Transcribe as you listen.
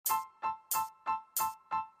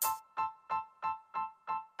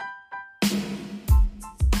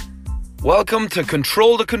Welcome to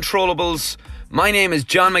Control the Controllables. My name is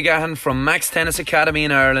John McGahan from Max Tennis Academy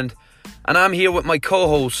in Ireland, and I'm here with my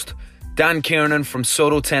co-host, Dan Kiernan from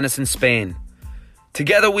Soto Tennis in Spain.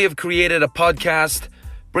 Together we have created a podcast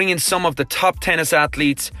bringing some of the top tennis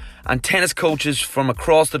athletes and tennis coaches from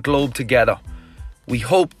across the globe together. We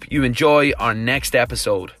hope you enjoy our next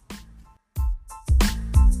episode.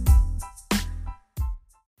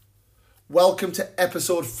 Welcome to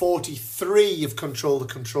episode 43 of Control the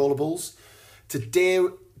Controllables.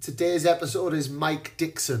 Today's episode is Mike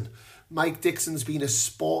Dickson. Mike Dickson's been a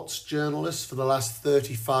sports journalist for the last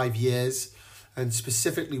 35 years and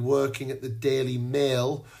specifically working at the Daily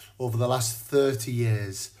Mail over the last 30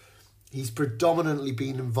 years. He's predominantly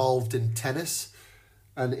been involved in tennis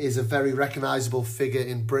and is a very recognisable figure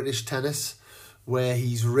in British tennis, where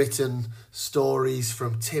he's written stories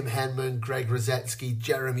from Tim Henman, Greg Rosetsky,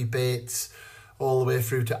 Jeremy Bates, all the way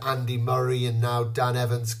through to Andy Murray and now Dan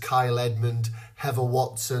Evans, Kyle Edmund, Heather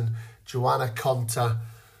Watson, Joanna Konta,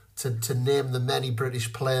 to name the many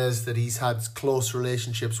British players that he's had close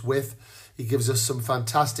relationships with. He gives us some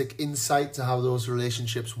fantastic insight to how those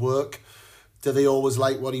relationships work. Do they always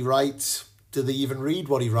like what he writes? Do they even read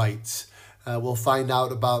what he writes? We'll find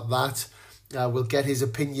out about that. We'll get his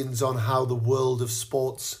opinions on how the world of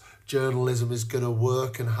sports journalism is going to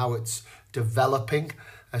work and how it's developing,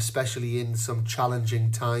 especially in some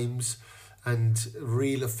challenging times. And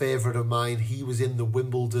real favourite of mine, he was in the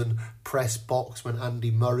Wimbledon press box when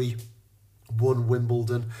Andy Murray won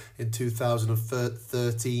Wimbledon in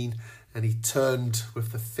 2013, and he turned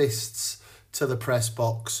with the fists to the press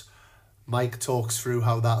box. Mike talks through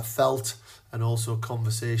how that felt and also a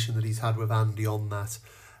conversation that he's had with Andy on that.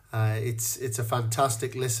 It's a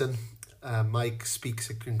fantastic listen. Mike speaks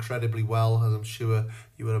incredibly well, as I'm sure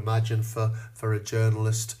you would imagine for a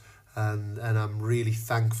journalist, and I'm really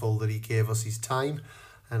thankful that he gave us his time,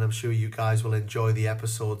 and I'm sure you guys will enjoy the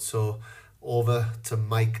episode. So over to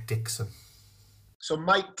Mike Dickson. So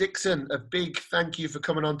Mike Dickson, a big thank you for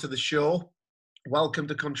coming on to the show. Welcome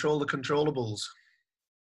to Control the Controllables.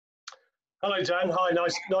 Hello, Dan. Hi,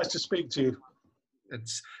 nice to speak to you.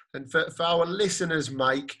 And for our listeners,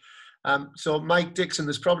 Mike, so Mike Dickson,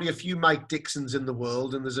 there's probably a few Mike Dicksons in the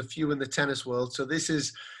world, and there's a few in the tennis world. So this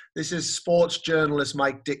is sports journalist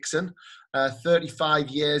Mike Dickson, 35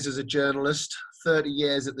 years as a journalist, 30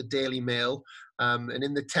 years at the Daily Mail. And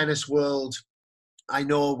in the tennis world, I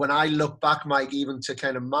know when I look back, Mike, even to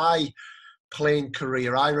kind of my playing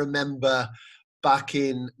career, I remember back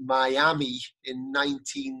in Miami in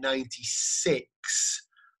 1996,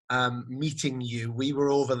 meeting you. We were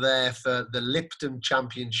over there for the Lipton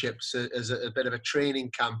Championships as a bit of a training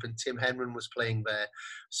camp, and Tim Henman was playing there.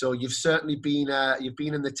 So you've certainly been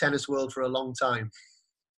in the tennis world for a long time.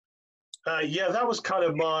 Yeah, that was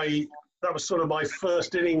sort of my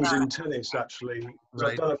first innings in tennis, actually.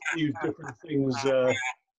 Right. I've done a few different things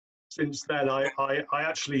since then.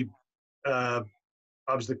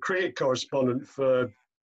 I was the cricket correspondent for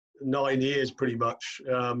 9 years, pretty much.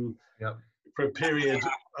 Yep. For a period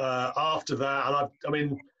after that,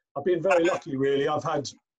 and I've been very lucky, really. I've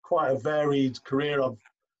had quite a varied career.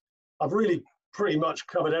 I've really pretty much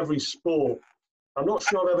covered every sport. I'm not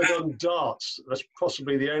sure I've ever done darts. That's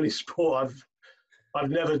possibly the only sport I've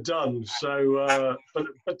never done. So,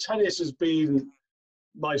 but tennis has been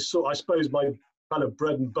my I suppose my kind of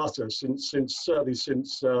bread and butter since I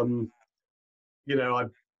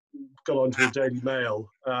got onto the Daily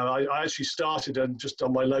Mail. I actually started just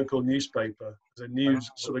on my local newspaper as a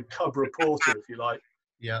news sort of cub reporter, if you like.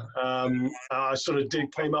 Yeah. I sort of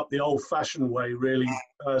came up the old-fashioned way, really.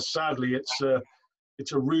 Sadly, it's a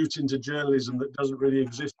route into journalism that doesn't really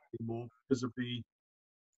exist anymore because of the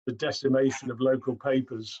decimation of local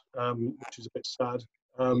papers, which is a bit sad.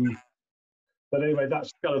 But anyway,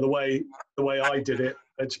 that's kind of the way I did it.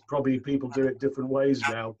 It's probably people do it different ways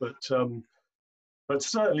now, but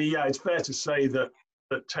certainly, yeah, it's fair to say that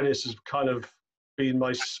tennis has kind of been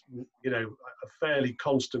a fairly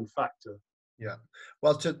constant factor. Yeah.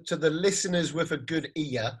 Well, to the listeners with a good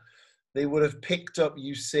ear, they would have picked up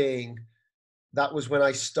you saying that was when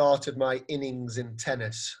I started my innings in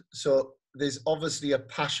tennis. So there's obviously a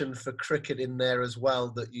passion for cricket in there as well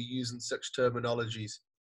that you use in such terminologies.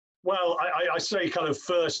 Well, I say kind of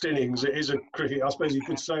first innings. It is a cricket. I suppose you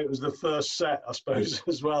could say it was the first set, I suppose,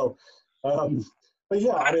 as well. But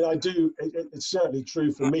yeah, I do. It's certainly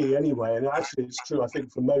true for me anyway, and actually, it's true. I think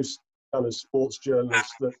for most kind of sports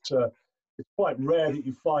journalists that it's quite rare that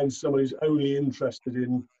you find someone who's only interested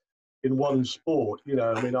in one sport.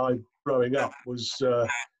 I growing up was, I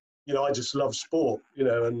just love sport.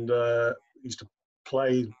 And used to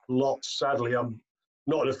play lots. Sadly, I'm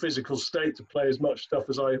not in a physical state to play as much stuff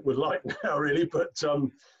as I would like now, really. But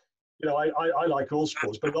I like all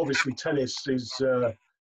sports, but obviously tennis is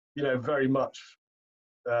very much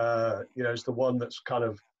is the one that's kind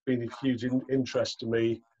of been a huge interest to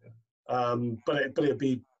me. But it'd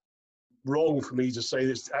be wrong for me to say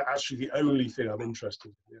it's actually the only thing I'm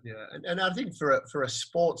interested in. Yeah, and I think for a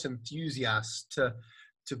sports enthusiast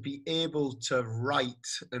to be able to write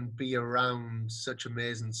and be around such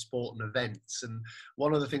amazing sport and events. And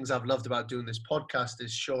one of the things I've loved about doing this podcast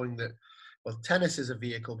is showing that, well, tennis is a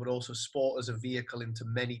vehicle, but also sport as a vehicle into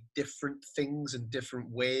many different things and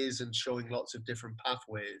different ways, and showing lots of different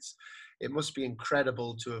pathways. It must be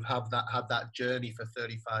incredible to have that journey for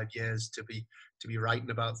 35 years to be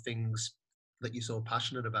writing about things that you're so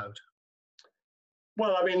passionate about.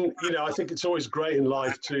 Well, I mean, I think it's always great in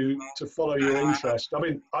life to follow your interest. I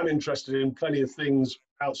mean, I'm interested in plenty of things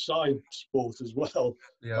outside sport as well.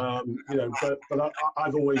 Yeah. But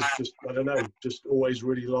I've always just always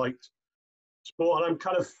really liked sport, and I'm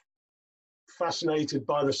kind of fascinated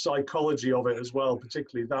by the psychology of it as well,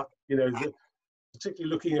 particularly that, particularly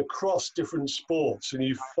looking across different sports, and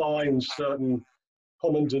you find certain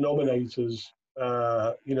common denominators,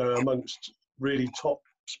 amongst really top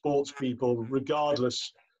sports people,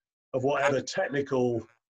 regardless of whatever technical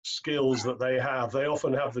skills that they have. They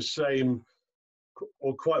often have the same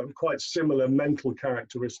or quite similar mental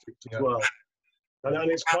characteristics as well.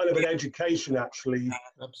 And it's kind of an education, actually.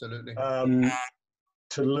 Absolutely.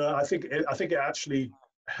 To learn, I think it actually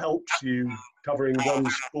helps you, covering one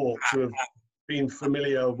sport, to have been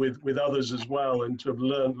familiar with others as well, and to have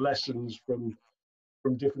learned lessons from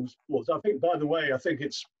different sports. I think, by the way,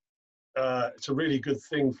 it's a really good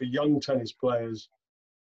thing for young tennis players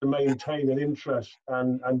to maintain an interest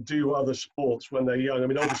and do other sports when they're young. I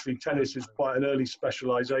mean, obviously, tennis is quite an early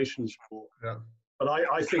specialization sport. Yeah. But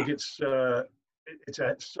I think it's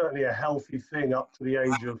certainly a healthy thing up to the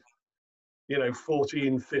age of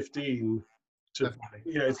 14, 15, to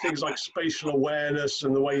things like spatial awareness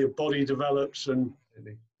and the way your body develops and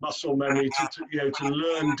muscle memory to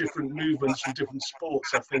learn different movements from different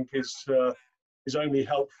sports. I think is only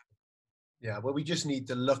helpful. Yeah, well, we just need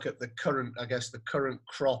to look at the current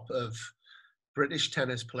crop of British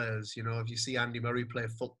tennis players. If you see Andy Murray play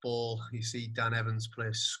football, you see Dan Evans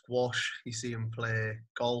play squash, you see him play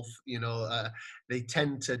golf, they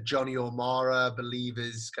tend to, Johnny O'Mara, I believe,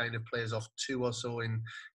 is kind of plays off 2 or so in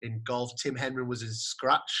golf. Tim Henman was his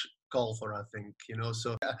scratch golfer, I think,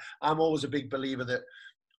 so I'm always a big believer that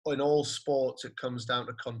in all sports, it comes down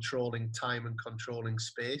to controlling time and controlling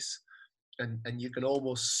space. And you can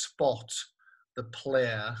almost spot the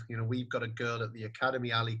player. We've got a girl at the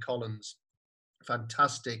academy, Ali Collins,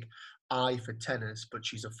 fantastic eye for tennis, but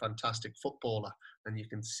she's a fantastic footballer, and you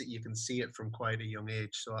can see it from quite a young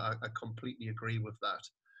age. So I completely agree with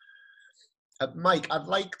that. Mike, I'd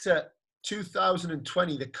like to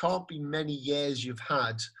 2020. There can't be many years you've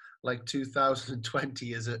had like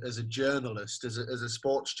 2020 as a journalist, as a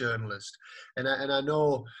sports journalist, and I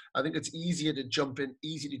know, I think it's easy to jump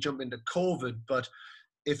into COVID, but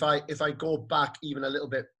if I go back even a little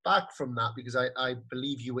bit back from that, because I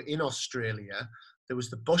believe you were in Australia, there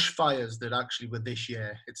was the bushfires that actually were this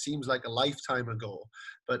year. It seems like a lifetime ago,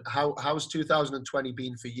 but how's 2020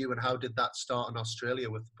 been for you, and how did that start in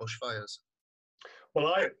Australia with the bushfires?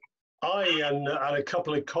 Well, I and a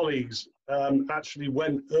couple of colleagues actually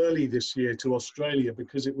went early this year to Australia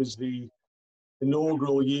because it was the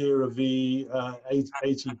inaugural year of the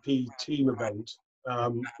ATP team event,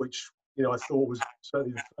 which I thought was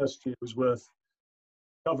certainly the first year was worth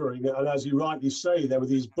covering. And as you rightly say, there were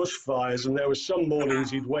these bushfires, and there were some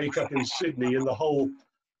mornings you'd wake up in Sydney and the whole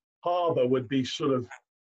harbour would be sort of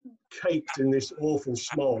caked in this awful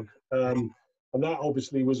smog. And that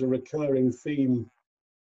obviously was a recurring theme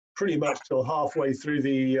pretty much till halfway through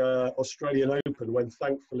the Australian Open, when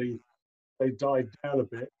thankfully they died down a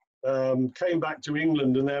bit. Came back to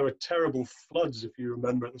England, and there were terrible floods, if you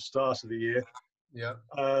remember, at the start of the year. Yeah.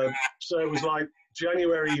 So it was like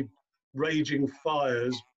January raging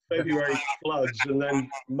fires, February floods, and then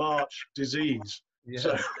March disease. Yeah.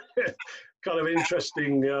 So kind of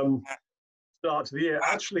interesting start to the year.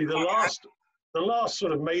 Actually, the last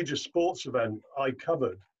sort of major sports event I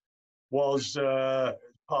covered was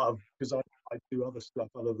part of, because I do other stuff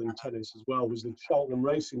other than tennis as well, was the Cheltenham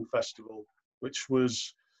Racing Festival, which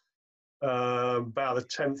was about the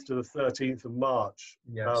 10th to the 13th of March.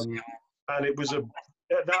 Yes. And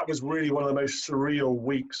that was really one of the most surreal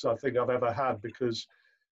weeks I think I've ever had, because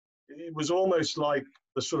it was almost like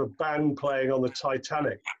the sort of band playing on the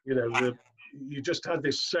Titanic. You just had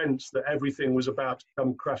this sense that everything was about to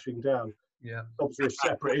come crashing down. It's obviously a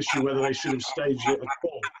separate issue whether they should have staged it at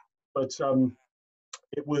all. But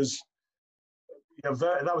it was,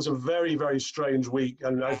 that was a very, very strange week.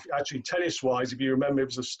 And actually, tennis-wise, if you remember, it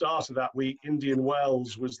was the start of that week. Indian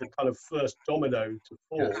Wells was the kind of first domino to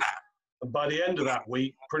fall. And by the end of that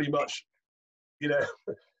week, pretty much,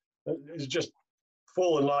 it's just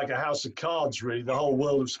fallen like a house of cards, really, the whole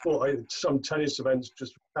world of sport. Some tennis events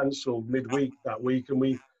just cancelled midweek that week, and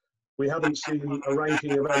we haven't seen a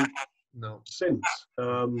ranking event since.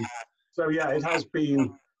 So, yeah, it has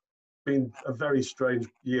been a very strange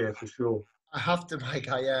year for sure. I have to, Mike.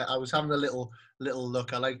 I was having a little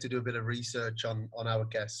look. I like to do a bit of research on our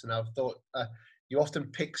guests, and I've thought you often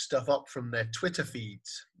pick stuff up from their Twitter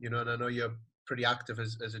feeds, and I know you're pretty active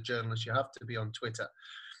as a journalist. You have to be on Twitter.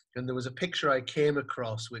 And there was a picture I came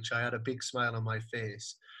across, which I had a big smile on my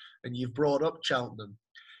face. And you've brought up Cheltenham,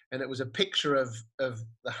 and it was a picture of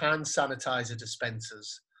the hand sanitizer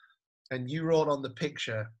dispensers. And you wrote on the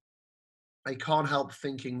picture, "I can't help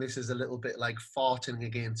thinking this is a little bit like farting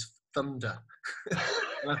against thunder."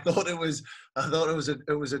 And I thought it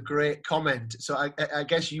was a great comment. So I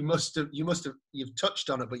guess you've touched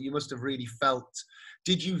on it, but you must have really felt.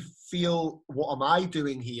 Did you feel, what am I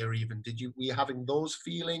doing here? Even were you having those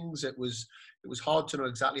feelings? It was hard to know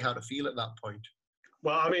exactly how to feel at that point.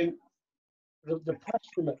 Well, I mean, the press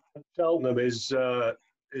room at Cheltenham is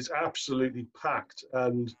absolutely packed,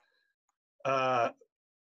 and I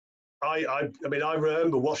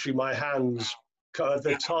remember washing my hands at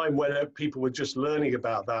the time when people were just learning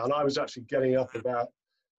about that, and I was actually getting up about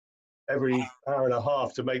every hour and a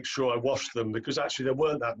half to make sure I washed them, because actually there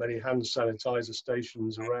weren't that many hand sanitizer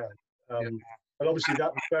stations around. And obviously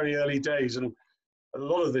that was very early days, and a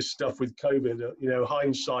lot of this stuff with COVID,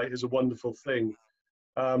 hindsight is a wonderful thing.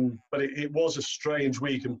 But it was a strange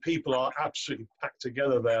week, and people are absolutely packed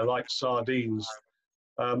together there like sardines.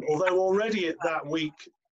 Although already at that week,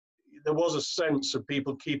 there was a sense of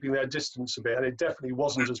people keeping their distance a bit, and it definitely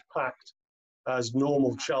wasn't as packed as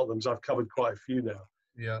normal Cheltenhams. I've covered quite a few now.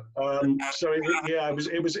 So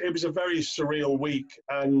it was a very surreal week,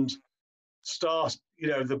 and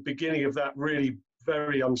the beginning of that really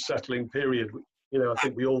very unsettling period. I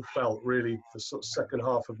think we all felt really the sort of second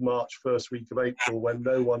half of March, first week of April, when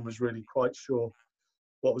no one was really quite sure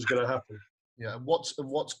what was going to happen. Yeah, and what's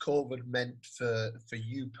COVID meant for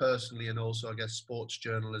you personally, and also I guess sports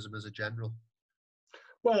journalism as a general?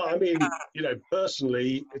 Well, I mean,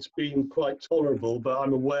 personally, it's been quite tolerable, but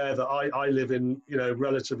I'm aware that I live in,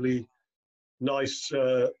 relatively nice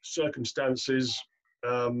circumstances.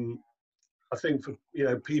 I think for,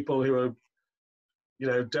 people who are,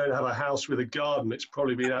 don't have a house with a garden, it's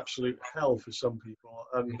probably been absolute hell for some people,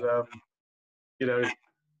 and,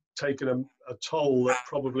 taken a toll that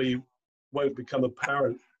probably won't become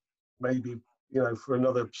apparent maybe, for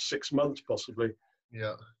another 6 months possibly.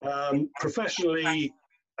 Professionally,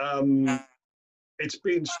 it's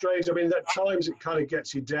been strange. I mean, at times it kind of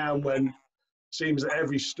gets you down when it seems that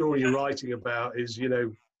every story you're writing about is,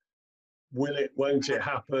 will it, won't it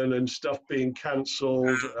happen, and stuff being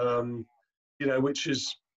cancelled, which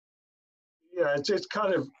is, it's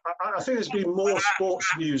kind of, I think there's been more sports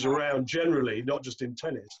news around generally, not just in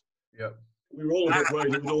tennis. We were all a bit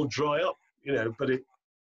worried it would all dry up, but it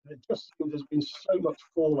just seems there's been so much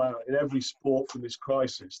fallout in every sport from this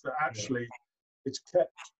crisis that actually it's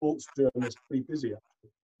kept sports journalists pretty busy.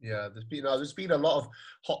 Yeah, there's been a lot of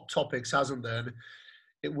hot topics, hasn't there? And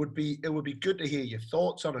it would be good to hear your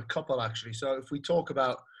thoughts on a couple, actually. So if we talk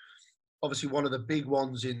about, obviously one of the big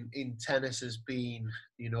ones in tennis has been,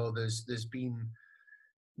 there's been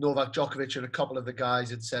Novak Djokovic, and a couple of the guys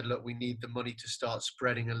had said, look, we need the money to start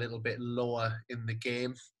spreading a little bit lower in the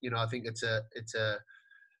game. I think it's a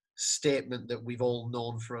statement that we've all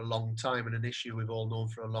known for a long time, and an issue we've all known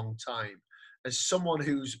for a long time. As someone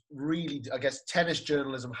who's really, I guess, tennis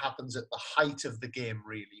journalism happens at the height of the game,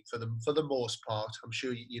 really, for the most part. I'm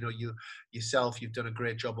sure you yourself, you've done a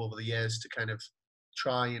great job over the years to kind of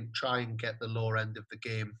try and get the lower end of the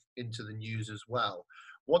game into the news as well.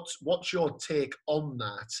 What's your take on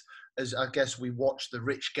that? As I guess we watch the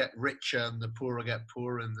rich get richer and the poorer get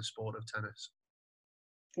poorer in the sport of tennis.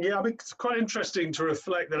 Yeah, I mean, it's quite interesting to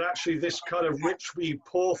reflect that actually this kind of rich v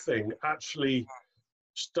poor thing actually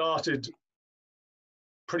started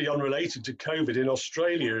pretty unrelated to COVID in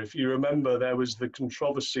Australia. If you remember, there was the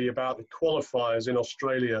controversy about the qualifiers in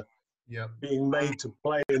Australia being made to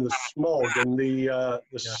play in the smog, and the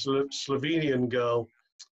Slovenian girl,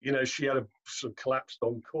 she had sort of collapsed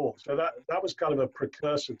on court. So that was kind of a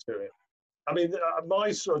precursor to it. I mean,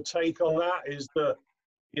 my sort of take on that is that,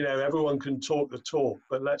 everyone can talk the talk,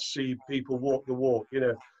 but let's see people walk the walk.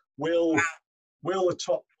 Will will the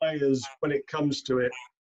top players, when it comes to it,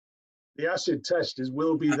 the acid test is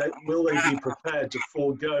will they be prepared to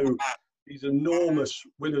forego these enormous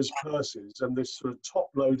winners' purses and this sort of top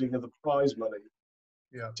loading of the prize money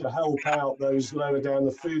to help out those lower down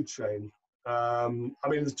the food chain. I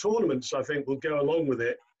mean, the tournaments, I think, will go along with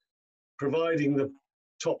it, providing the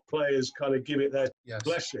top players kind of give it their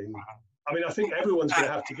blessing. I mean, I think everyone's going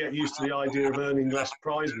to have to get used to the idea of earning less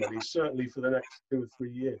prize money, certainly for the next 2 or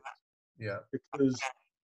 3 years. Yeah. Because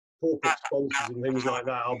corporate sponsors and things like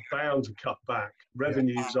that are bound to cut back.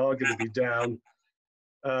 Revenues are going to be down.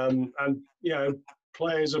 And, you know,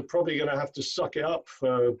 players are probably going to have to suck it up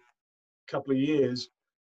for a couple of years.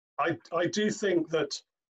 I do think that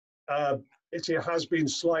it has been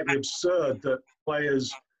slightly absurd that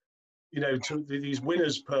players, you know, to these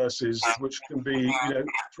winners' purses, which can be, you know,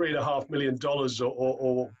 $3.5 million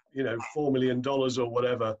or you know, $4 million or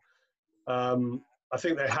whatever. I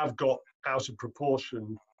think they have got out of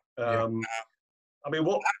proportion. I mean,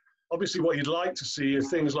 obviously what you'd like to see are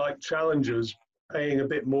things like challengers paying a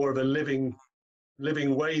bit more of a living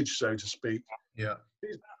wage, so to speak. Yeah.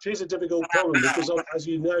 It is a difficult problem because, as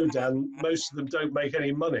you know, Dan, most of them don't make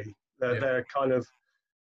any money. They're kind of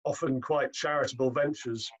often quite charitable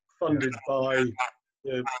ventures funded by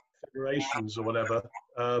the federations or whatever.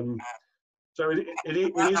 So it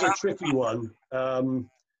is a tricky one.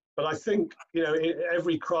 But I think, you know,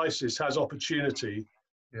 every crisis has opportunity.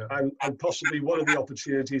 Yeah. And possibly one of the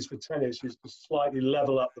opportunities for tennis is to slightly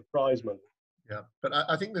level up the prize money. Yeah, but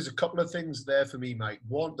I think there's a couple of things there for me, Mike.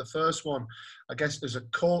 One, the first one, I guess, as a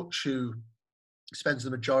coach who spends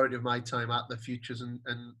the majority of my time at the futures and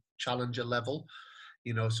challenger level,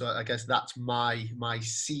 you know, so I guess that's my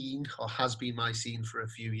scene, or has been my scene for a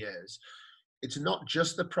few years. It's not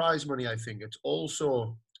just the prize money, I think. It's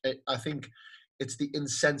also, I think it's the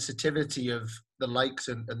insensitivity of the likes,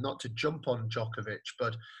 and not to jump on Djokovic,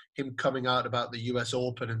 but him coming out about the US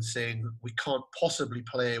Open and saying we can't possibly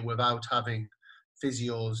play without having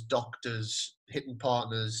physios, doctors, hitting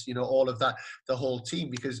partners, you know, all of that, the whole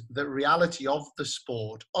team, because the reality of the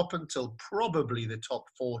sport up until probably the top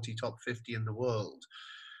 40, top 50 in the world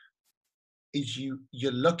is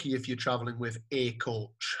you're lucky if you're traveling with a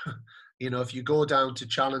coach. You know, if you go down to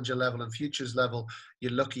challenger level and futures level,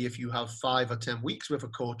 you're lucky if you have 5 or 10 weeks with a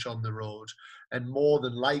coach on the road, and more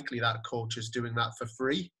than likely that coach is doing that for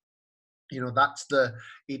free. You know,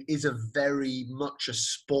 it is a very much a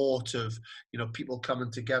sport of, you know, people coming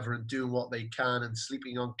together and doing what they can and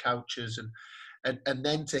sleeping on couches, and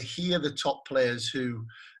then to hear the top players who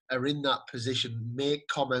are in that position make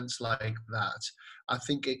comments like that, I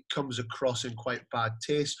think it comes across in quite bad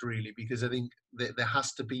taste, really, because I think that there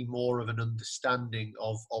has to be more of an understanding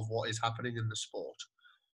of what is happening in the sport.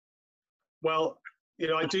 Well, you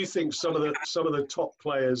know, I do think some of the top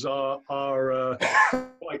players are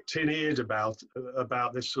quite tin-eared about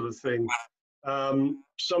this sort of thing.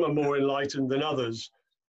 Some are more enlightened than others.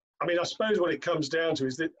 I mean, I suppose what it comes down to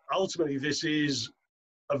is that ultimately this is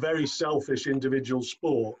a very selfish individual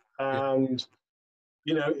sport, and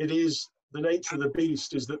you know, it is the nature of the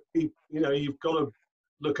beast is that you know, you've got to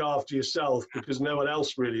look after yourself because no one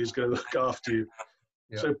else really is going to look after you.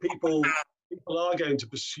 Yeah. So people are going to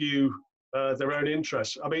pursue their own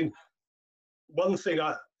interests. I mean, one thing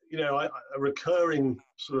a recurring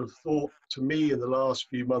sort of thought to me in the last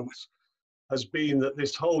few months has been that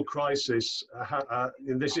this whole crisis,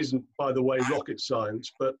 and this isn't, by the way, rocket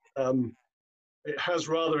science, but it has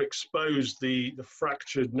rather exposed the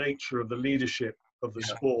fractured nature of the leadership of the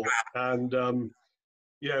sport. And,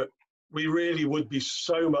 you know, we really would be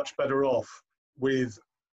so much better off with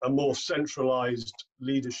a more centralized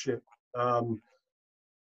leadership. And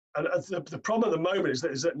the problem at the moment is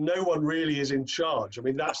that no one really is in charge. I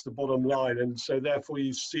mean, that's the bottom line. And so therefore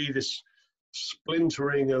you see this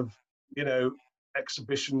splintering of, you know,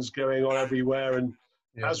 exhibitions going on everywhere. And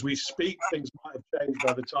as we speak, things might have changed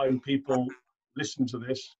by the time people listen to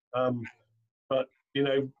this. But, you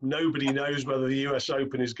know, nobody knows whether the US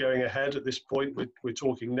Open is going ahead at this point. We're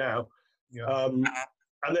talking now. And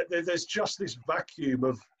there's just this vacuum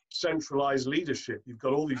of centralized leadership. You've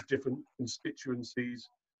got all these different constituencies.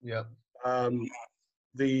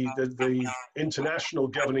 The international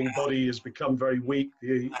governing body has become very weak,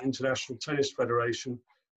 the International Tennis Federation.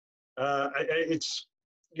 It's,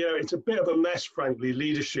 you know, it's a bit of a mess, frankly,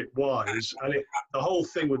 leadership-wise, and the whole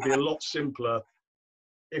thing would be a lot simpler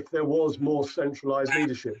if there was more centralized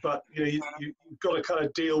leadership. But, you know, you've got to kind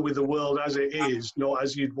of deal with the world as it is, not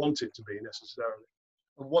as you'd want it to be necessarily.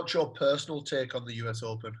 And what's your personal take on the US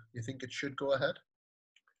Open? You think it should go ahead?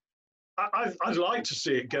 I'd like to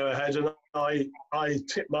see it go ahead, and I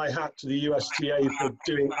tip my hat to the USTA for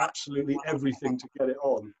doing absolutely everything to get it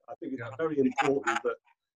on. I think it's very important that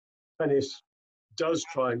tennis does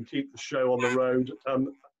try and keep the show on the road.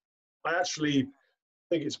 I actually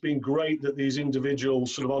think it's been great that these individual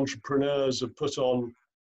sort of entrepreneurs have put on,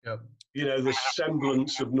 the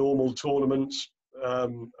semblance of normal tournaments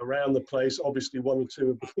around the place. Obviously, one or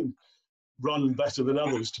two have been run better than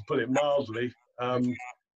others, to put it mildly.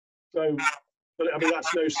 So, but I mean,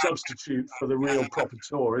 that's no substitute for the real proper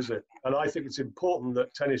tour, is it? And I think it's important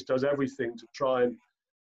that tennis does everything to try and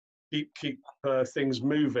keep things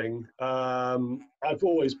moving. I've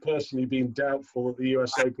always personally been doubtful that the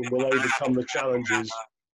US Open will overcome the challenges,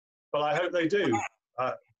 but I hope they do.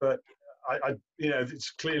 But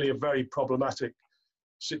it's clearly a very problematic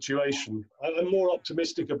situation. I'm more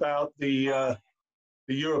optimistic about the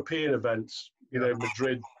European events.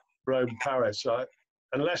 Madrid, Rome, Paris.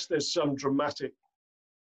 Unless there's some dramatic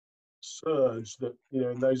surge that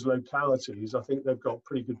in those localities, I think they've got a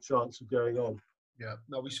pretty good chance of going on. Yeah.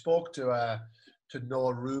 No, we spoke to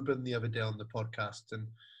Noah Rubin the other day on the podcast, and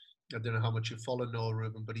I don't know how much you follow Noah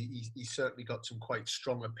Rubin, but he certainly got some quite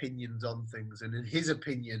strong opinions on things. And in his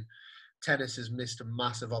opinion, tennis has missed a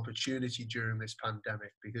massive opportunity during this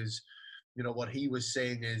pandemic, because what he was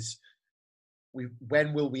saying is,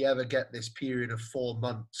 when will we ever get this period of 4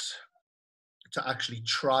 months to actually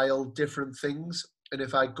trial different things? And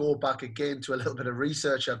if I go back again to a little bit of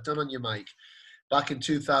research I've done on you, Mike, back in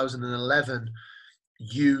 2011,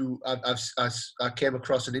 I came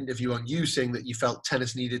across an interview on you saying that you felt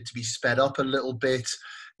tennis needed to be sped up a little bit.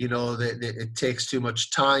 That it takes too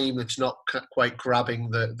much time. It's not quite grabbing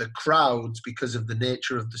the crowds because of the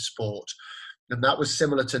nature of the sport. And that was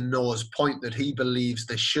similar to Noah's point, that he believes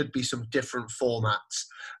there should be some different formats,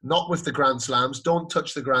 not with the Grand Slams. Don't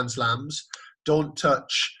touch the Grand Slams. Don't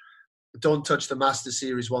touch the Master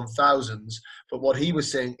Series 1000s. But what he was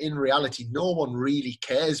saying, in reality, no one really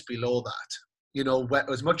cares below that.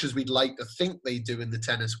 As much as we'd like to think they do in the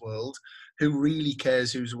tennis world, who really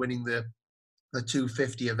cares who's winning the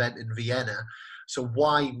 250 event in Vienna? So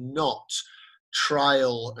why not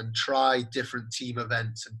trial and try different team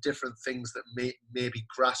events and different things that maybe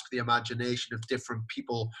grasp the imagination of different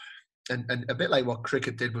people, and a bit like what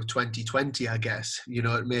cricket did with 2020, I guess.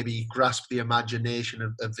 It maybe grasp the imagination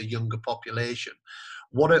of the younger population.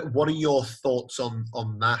 What are your thoughts on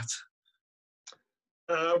that?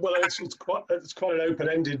 Well, it's quite an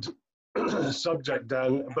open-ended subject,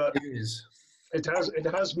 Dan. But It is. It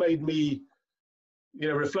has made me,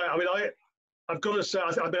 reflect. I mean, I've got to say,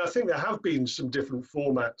 I think there have been some different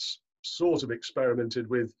formats sort of experimented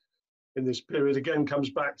with in this period. Again, comes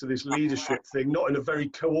back to this leadership thing, not in a very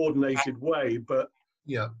coordinated way, but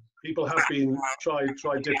people have been try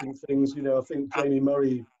different things. I think Jamie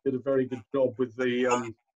Murray did a very good job with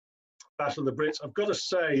the Battle of the Brits. I've got to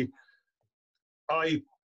say, I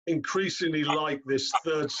increasingly like this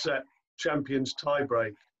third set champions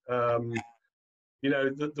tiebreak.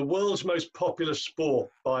 The world's most popular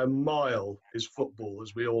sport by a mile is football,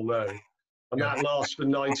 as we all know, and that lasts for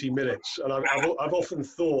 90 minutes. And I've often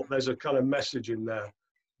thought there's a kind of message in there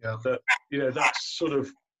that that's sort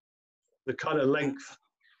of the kind of length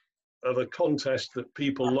of a contest that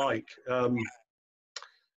people like. I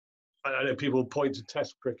know people point to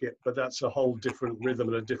Test cricket, but that's a whole different rhythm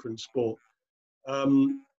and a different sport.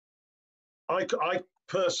 I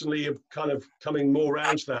personally am kind of coming more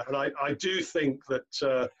around to that, and I do think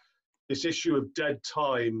that this issue of dead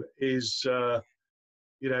time is,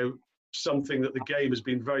 something that the game has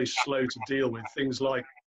been very slow to deal with. Things like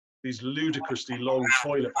these ludicrously long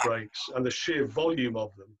toilet breaks and the sheer volume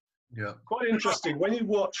of them. Yeah, quite interesting. When you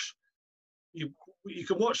watch, you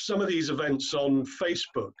can watch some of these events on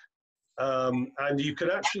Facebook, and you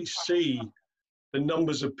can actually see the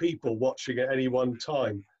numbers of people watching at any one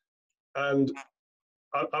time. And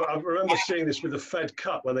I remember seeing this with the Fed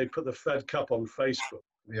Cup, when they put the Fed Cup on Facebook.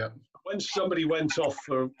 Yeah. When somebody went off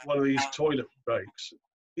for one of these toilet breaks,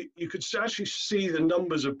 you could actually see the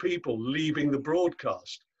numbers of people leaving the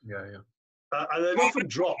broadcast. Yeah. And they'd often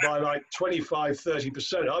drop by like 25,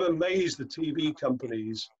 30%. I'm amazed the TV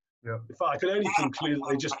companies, in fact, I can only conclude that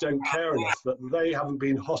they just don't care enough, that they haven't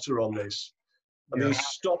been hotter on this. And these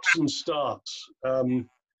stops and starts.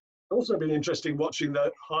 Also been interesting watching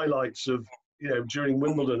the highlights of, during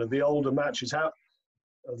Wimbledon, of the older matches,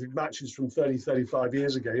 the matches from 30, 35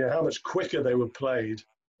 years ago, how much quicker they were played.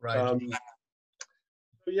 Right.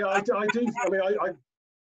 But yeah, I do. I mean,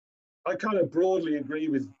 I kind of broadly agree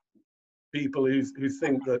with people who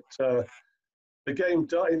think that the game,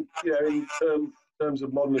 in terms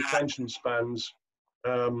of modern attention spans,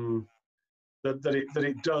 that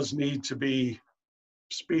it does need to be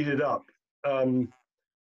speeded up. I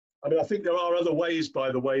mean, I think there are other ways,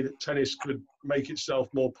 by the way, that tennis could make itself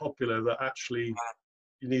more popular that actually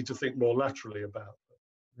you need to think more laterally about.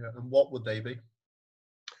 Yeah. And what would they be?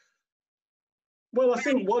 Well, I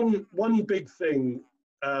think one big thing,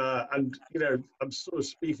 and I'm sort of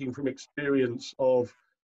speaking from experience of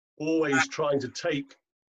always trying to take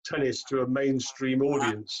tennis to a mainstream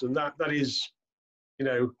audience, and that is,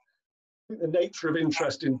 the nature of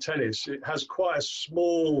interest in tennis. It has quite a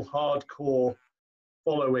small, hardcore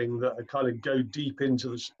following that kind of go deep into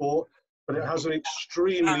the sport, but it has an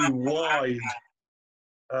extremely wide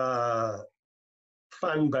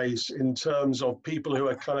fan base in terms of people who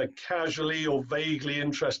are kind of casually or vaguely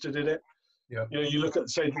interested in it. Yeah. You look at,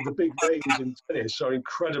 say, the big names in tennis are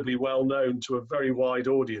incredibly well known to a very wide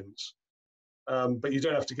audience, but you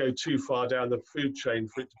don't have to go too far down the food chain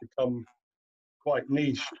for it to become quite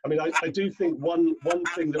niche. I mean, I do think one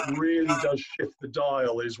thing that really does shift the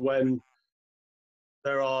dial is when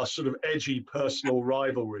there are sort of edgy personal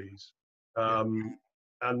rivalries, and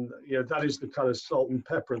that is the kind of salt and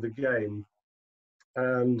pepper of the game.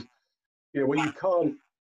 And where you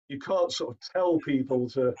can't sort of tell people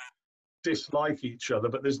to dislike each other,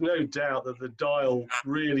 but there's no doubt that the dial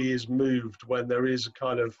really is moved when there is a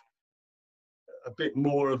kind of a bit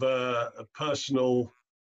more of a personal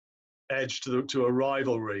edge to a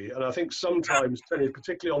rivalry. And I think sometimes,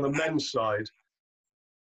 particularly on the men's side,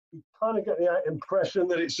 you kind of get the impression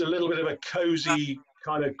that it's a little bit of a cozy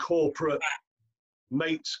kind of corporate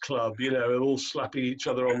mates club, all slapping each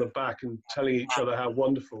other on the back and telling each other how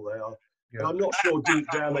wonderful they are. Yeah. And I'm not sure deep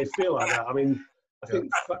down they feel like that. I mean, I think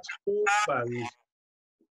sports fans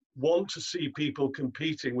want to see people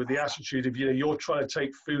competing with the attitude of, you're trying to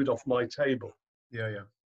take food off my table. Yeah, yeah.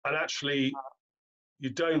 And actually, you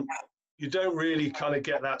don't really kind of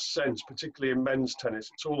get that sense, particularly in men's tennis.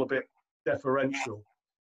 It's all a bit deferential.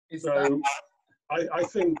 I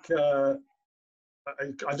think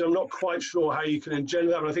I'm not quite sure how you can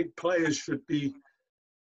engender that, but I think players should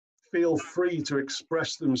feel free to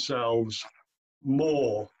express themselves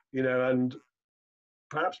more, and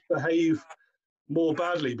perhaps behave more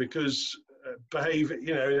badly, because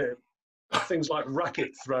things like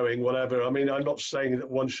racket throwing, whatever. I mean, I'm not saying that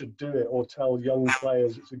one should do it or tell young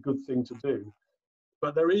players it's a good thing to do,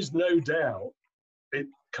 but there is no doubt it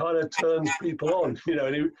kind of turns people on,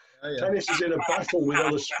 Tennis is in a battle with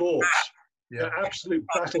other sports. Yeah. An absolute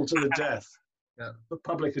battle to the death for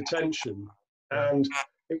public attention, and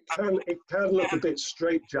it can look a bit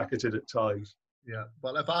straitjacketed at times. Yeah,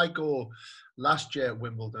 well, if I go last year at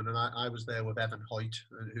Wimbledon, and I was there with Evan Hoyt,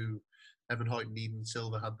 Evan Hoyt and Eden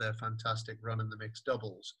Silver had their fantastic run in the mixed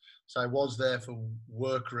doubles, so I was there for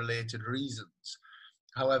work-related reasons.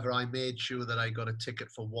 However, I made sure that I got a ticket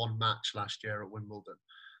for one match last year at Wimbledon,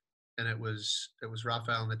 and it was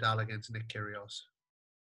Rafael Nadal against Nick Kyrgios.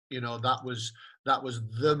 That was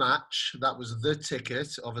the match. That was the ticket.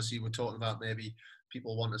 Obviously, we're talking about maybe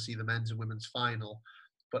people want to see the men's and women's final.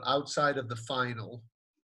 But outside of the final,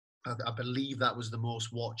 I believe that was the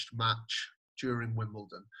most watched match during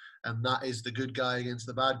Wimbledon. And that is the good guy against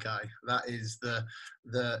the bad guy. That is the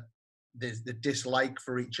dislike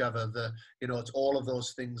for each other. It's all of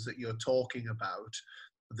those things that you're talking about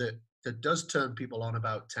that does turn people on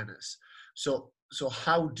about tennis. So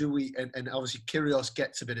how do we, and obviously Kyrgios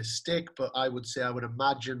gets a bit of stick, but I would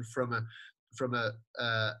imagine from a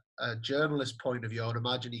journalist point of view, I would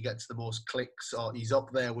imagine he gets the most clicks, or he's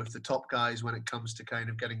up there with the top guys when it comes to kind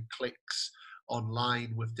of getting clicks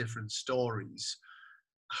online with different stories.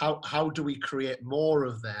 How do we create more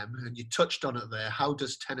of them? And you touched on it there. How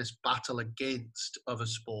does tennis battle against other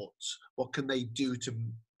sports? What can they do to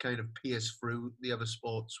kind of pierce through the other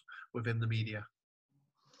sports within the media?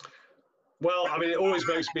 Well, I mean, it always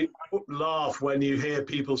makes me laugh when you hear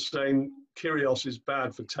people saying Kyrgios is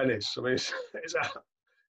bad for tennis. I mean, it's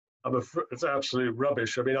absolute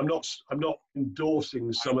rubbish. I mean, I'm not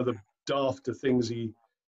endorsing some of the dafter things he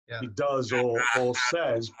does or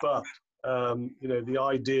says, but the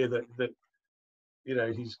idea that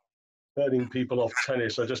he's turning people off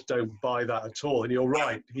tennis, I just don't buy that at all. And you're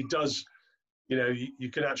right, he does. You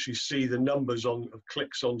can actually see the numbers of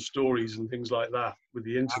clicks on stories and things like that with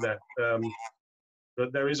the internet.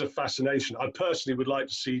 But there is a fascination. I personally would like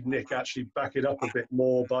to see Nick actually back it up a bit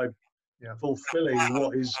more by fulfilling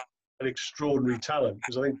what is an extraordinary talent,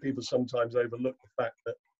 because I think people sometimes overlook the fact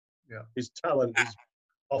that his talent is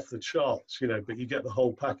off the charts, but you get the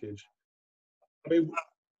whole package. I mean,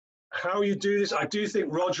 how you do this, I do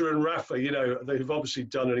think Roger and Rafa, they've obviously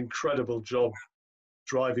done an incredible job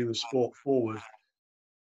driving the sport forward.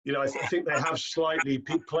 you know, I think they have slightly,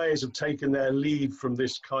 players have taken their lead from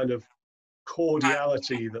this kind of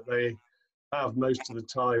cordiality that they have most of the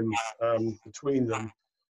time between them.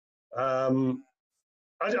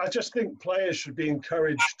 I just think players should be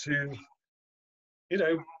encouraged to, you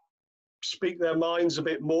know, speak their minds a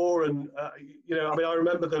bit more. And, you know, I mean, I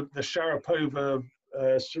remember the Sharapova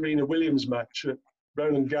Serena Williams match at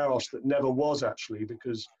Roland Garros that never was actually,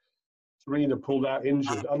 because Serena pulled out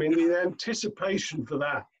injured. I mean, the anticipation for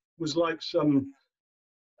that was like some,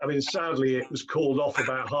 I mean, sadly, it was called off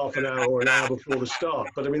about half an hour or an hour before the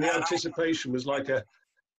start. But I mean, the anticipation was like a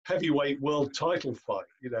heavyweight world title fight.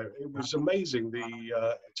 You know, it was amazing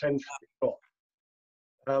the attention it got.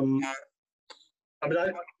 I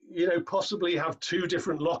mean, you know, possibly have two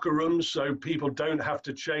different locker rooms so people don't have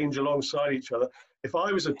to change alongside each other. If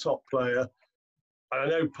I was a top player, I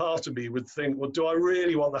know part of me would think, well, do I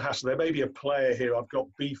really want the hassle? There may be a player here I've got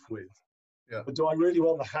beef with, but do I really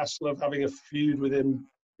want the hassle of having a feud with him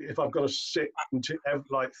if I've got to sit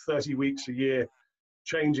like 30 weeks a year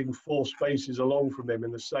changing 4 spaces along from him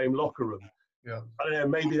in the same locker room? I don't know,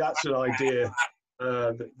 maybe that's an idea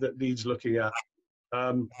that needs looking at.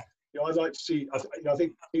 You know, I'd like to see, I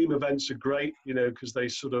think team events are great, you know, because they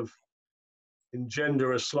sort of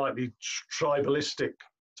engender a slightly tribalistic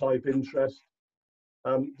type interest.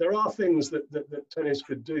 There are things that tennis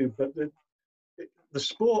could do, but the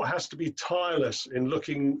sport has to be tireless in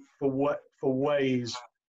looking for ways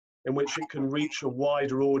in which it can reach a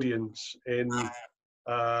wider audience in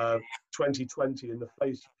 2020 in the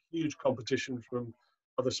face of huge competition from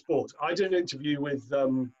other sports. I did an interview with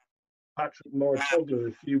Patrick Mouratoglou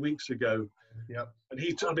a few weeks ago, and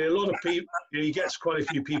I mean, a lot of people, he gets quite a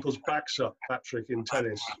few people's backs up, Patrick, in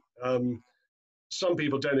tennis. Some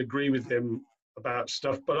people don't agree with him about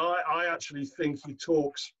stuff, but I actually think he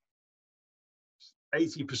talks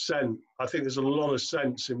 80%. I think there's a lot of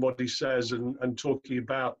sense in what he says and talking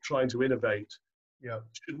about trying to innovate.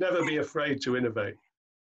 Should never be afraid to innovate.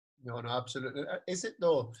 No, absolutely. Is it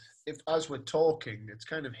though, if as we're talking, it's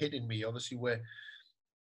kind of hitting me, obviously, where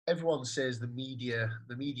everyone says the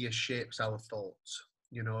media shapes our thoughts,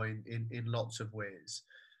 you know, in lots of ways.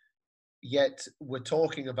 Yet we're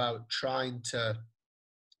talking about trying to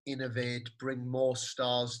innovate, bring more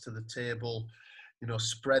stars to the table, you know,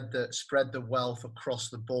 spread the wealth across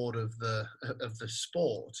the board of the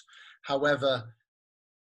sport. However,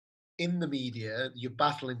 in the media, you're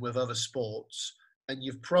battling with other sports, and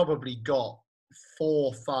you've probably got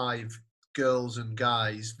 4 or 5 girls and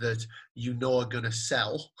guys that you know are going to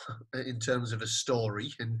sell in terms of a story,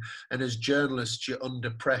 and as journalists, you're under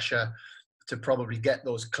pressure to probably get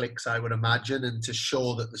those clicks, I would imagine, and to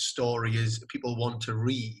show that the story is people want to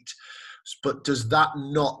read. But does that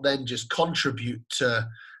not then just contribute to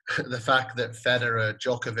the fact that Federer,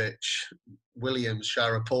 Djokovic, Williams,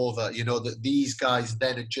 Sharapova, you know, that these guys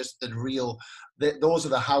then are just the real, those are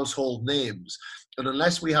the household names. And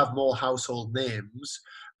unless we have more household names,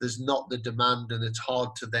 there's not the demand, and it's hard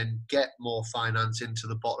to then get more finance into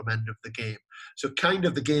the bottom end of the game. So kind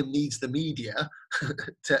of the game needs the media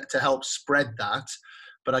to help spread that.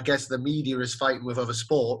 But I guess the media is fighting with other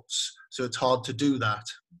sports, so it's hard to do that.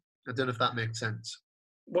 I don't know if that makes sense.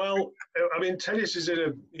 Well, I mean, tennis is in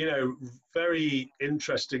a, you know, very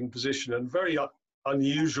interesting position and very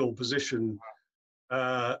unusual position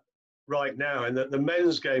right now, in that the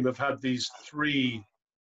men's game have had these three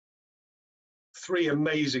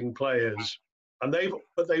amazing players, and they've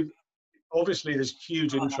obviously, there's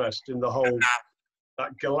huge interest in the whole,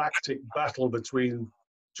 that galactic battle between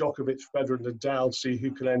Djokovic, Federer and Nadal, see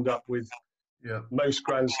who can end up with most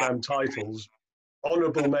Grand Slam titles.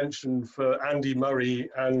 Honourable mention for Andy Murray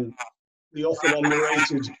and the often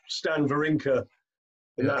underrated Stan Wawrinka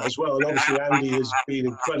in that as well. And obviously Andy has been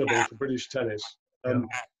incredible for British tennis.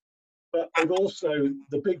 But they've also,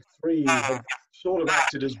 the big three have sort of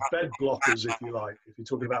acted as bed blockers, if you like, if you're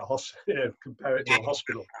talking about, compare it to a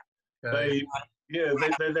hospital. They, you know,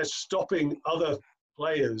 they're stopping other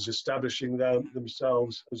players establishing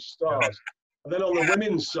themselves as stars. And then on the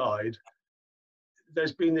women's side,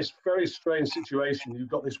 there's been this very strange situation. You've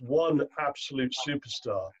got this one absolute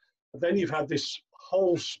superstar, and then you've had this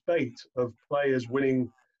whole spate of players winning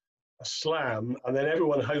a slam, and then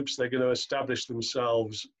everyone hopes they're going to establish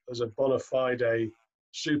themselves as a bona fide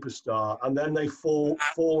superstar, and then they fall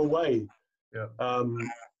away. I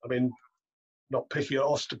mean, not picking at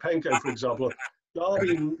Ostapenko, for example,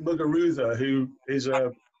 Darby Muguruza, who is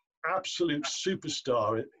a absolute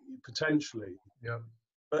superstar potentially.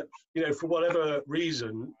 But, you know, for whatever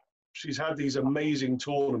reason, she's had these amazing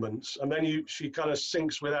tournaments, and then she kind of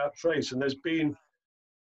sinks without trace. And there's been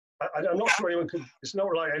I'm not sure anyone could. It's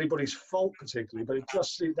not like anybody's fault particularly, but it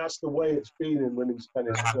just that's the way it's been in women's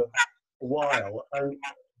tennis for a while, and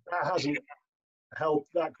that hasn't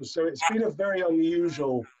helped that. So it's been a very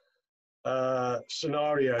unusual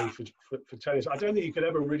scenario for tennis. I don't think you could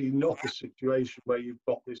ever really knock a situation where you've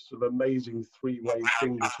got this sort of amazing three-way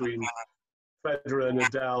thing between Federer,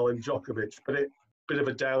 Nadal, and Djokovic, but it's a bit of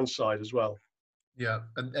a downside as well. Yeah,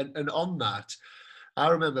 and on that, I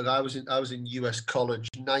remember I was in US college,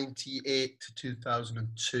 98 to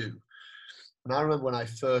 2002, and I remember when I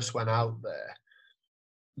first went out there,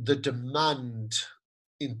 the demand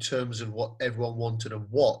in terms of what everyone wanted to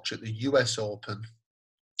watch at the US Open,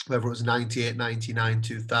 whether it was 98, 99,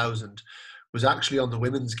 2000, was actually on the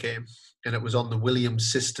women's game, and it was on the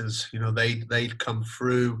Williams sisters. You know, they'd come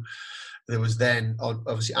through. There was then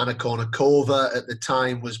obviously Anna Kournikova at the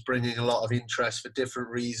time was bringing a lot of interest for different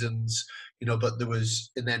reasons, you know, but there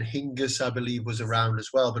was, and then Hingis, I believe, was around as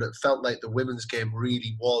well, but it felt like the women's game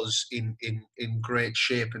really was in great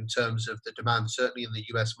shape in terms of the demand, certainly in the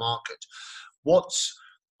US market. What's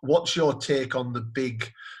your take on the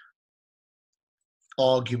big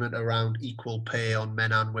argument around equal pay on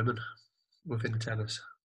men and women within tennis?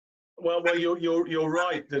 Well, you're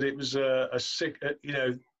right that it was a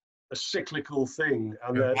cyclical thing,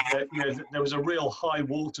 and there was a real high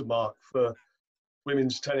watermark for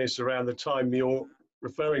women's tennis around the time you're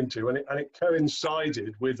referring to, and it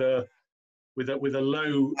coincided with a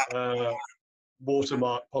low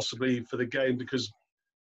watermark possibly for the game, because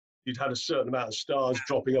you'd had a certain amount of stars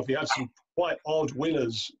dropping off. You had some quite odd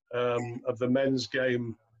winners of the men's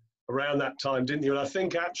game around that time, didn't you? And I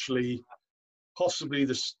think actually possibly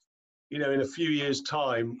in a few years'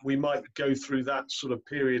 time, we might go through that sort of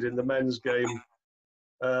period in the men's game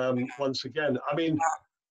once again. I mean,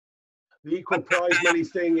 the equal prize money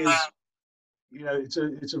thing is,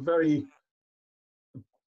 it's a very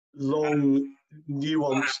long,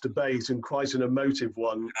 nuanced debate and quite an emotive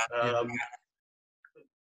one. I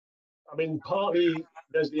mean, partly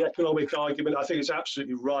there's the economic argument. I think it's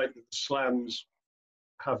absolutely right that the slams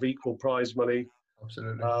have equal prize money.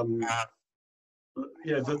 Absolutely.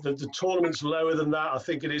 The tournament's lower than that. I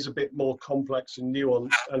think it is a bit more complex and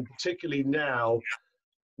nuanced, and particularly now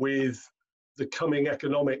with the coming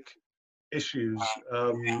economic issues,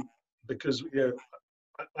 because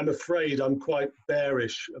I'm afraid I'm quite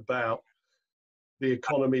bearish about the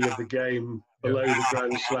economy of the game below the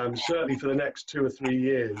Grand Slam, certainly for the next 2 or 3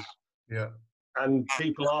 years. Yeah. And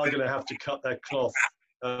people are going to have to cut their cloth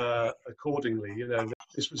accordingly.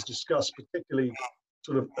 This was discussed particularly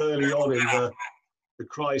sort of early on in the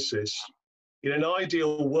crisis. In an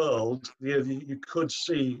ideal world, you could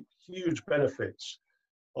see huge benefits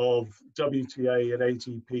of WTA and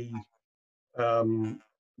ATP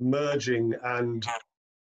merging and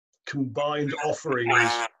combined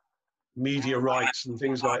offerings, media rights and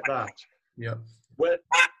things like that. Yeah.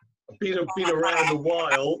 Been around a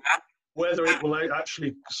while. Whether it will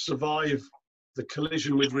actually survive the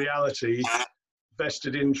collision with reality,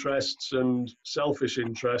 vested interests and selfish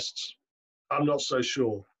interests, I'm not so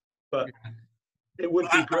sure. But it would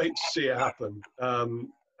be great to see it happen,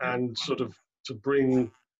 and sort of to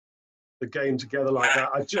bring the game together like that.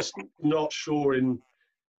 I'm just not sure in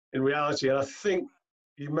reality. And I think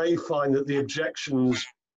you may find that the objections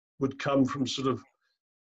would come from sort of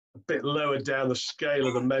a bit lower down the scale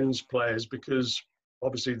of the men's players, because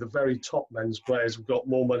obviously the very top men's players have got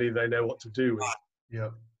more money they know what to do with. Yeah.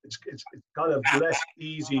 It's kind of less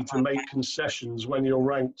easy to make concessions when you're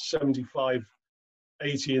ranked 75,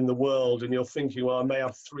 80 in the world, and you're thinking, well, I may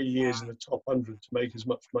have 3 years in the top 100 to make as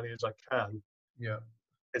much money as I can. Yeah.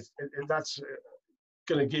 That's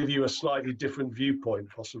going to give you a slightly different viewpoint,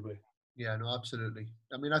 possibly. Yeah, no, absolutely.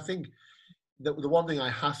 I mean, I think the one thing I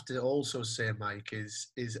have to also say, Mike, is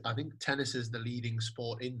I think tennis is the leading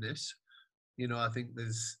sport in this. I think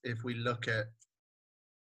if we look at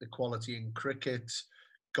equality in cricket,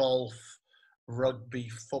 golf, rugby,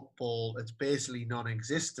 football, it's basically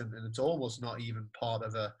non-existent, and it's almost not even part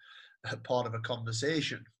of a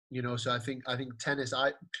conversation. So I think tennis.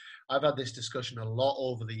 I've had this discussion a lot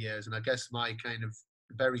over the years, and I guess my kind of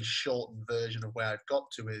very shortened version of where I've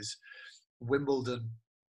got to is Wimbledon,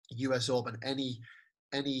 US Open, any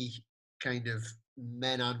kind of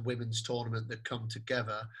men and women's tournament that come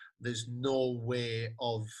together, there's no way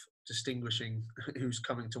of distinguishing who's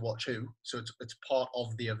coming to watch who. So it's part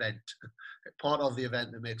of the event. Part of the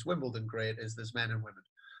event that makes Wimbledon great is there's men and women.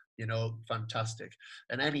 Fantastic.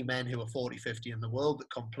 And any men who are 40, 50 in the world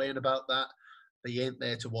that complain about that, they ain't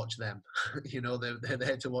there to watch them. They're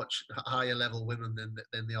there to watch higher level women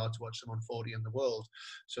than they are to watch someone 40 in the world.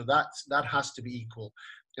 So that has to be equal.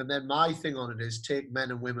 And then my thing on it is take men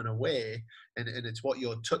and women away, and it's what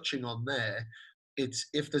you're touching on there. It's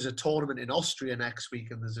if there's a tournament in Austria next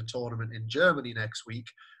week and there's a tournament in Germany next week,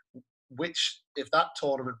 which if that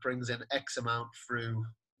tournament brings in X amount through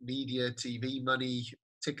media, TV money,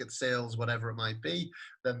 ticket sales, whatever it might be,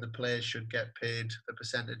 then the players should get paid the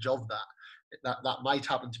percentage of that. That might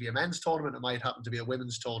happen to be a men's tournament, it might happen to be a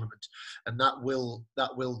women's tournament, and that will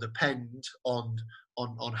depend on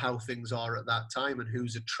how things are at that time and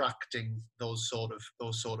who's attracting those sort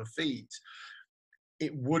of feeds.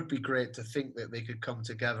 It would be great to think that they could come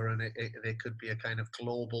together and there could be a kind of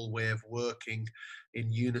global way of working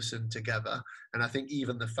in unison together. And I think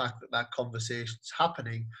even the fact that conversation's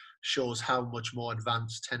happening shows how much more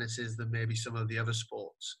advanced tennis is than maybe some of the other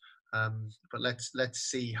sports. But let's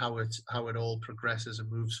see how it all progresses and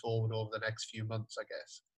moves forward over the next few months, I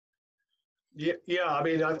guess. Yeah. I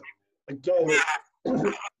mean, again,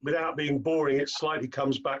 without being boring, it slightly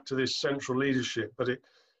comes back to this central leadership. But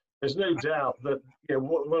there's no doubt that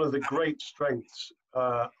one of the great strengths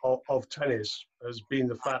of tennis has been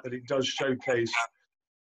the fact that it does showcase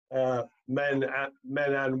men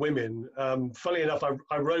and women. Funny enough,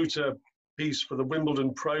 I wrote a piece for the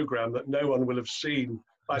Wimbledon programme that no one will have seen.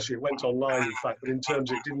 Actually, it went online, in fact, but in terms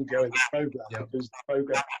it didn't go in the programme because the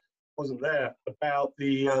programme wasn't there, about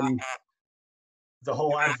the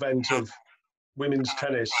whole advent of women's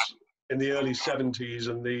tennis in the early 70s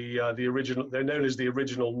and the original, they're known as the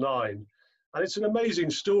original nine. And it's an amazing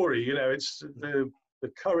story, it's the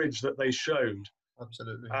courage that they showed.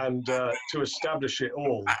 Absolutely. And to establish it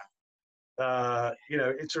all.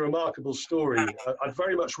 It's a remarkable story. I'd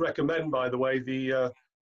very much recommend, by the way, the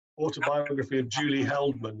autobiography of Julie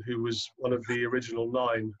Heldman, who was one of the original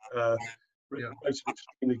nine. Wrote an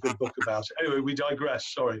extremely good book about it. Anyway, we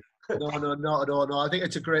digress. Sorry. No, not at all. No, I think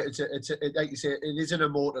it's a great. Like you say, it is an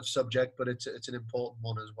emotive subject, but it's an important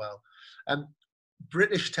one as well.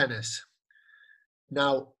 British tennis.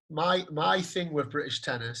 Now, my thing with British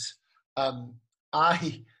tennis, I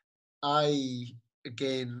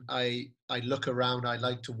look around. I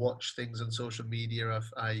like to watch things on social media.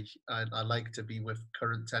 I like to be with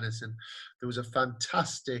current tennis, and there was a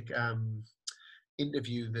fantastic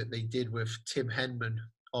interview that they did with Tim Henman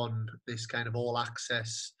on this kind of all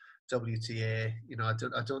access WTA. I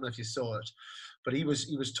don't know if you saw it, but he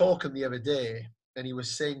was talking the other day, and he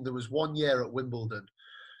was saying there was one year at Wimbledon,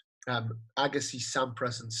 Agassi,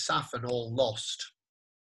 Sampras, and Safin all lost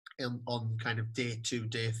on kind of day 2,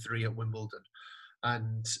 day 3 at Wimbledon,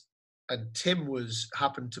 and Tim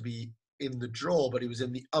happened to be in the draw, but he was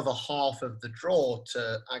in the other half of the draw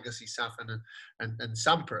to Agassi, Safin, and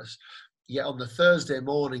Sampras. Yet on the Thursday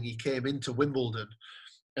morning, he came into Wimbledon,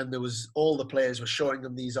 and there was all the players were showing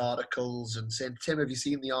him these articles and saying, "Tim, have you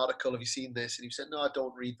seen the article? Have you seen this?" And he said, "No, I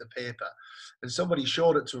don't read the paper." And somebody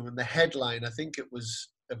showed it to him, and the headline, I think it was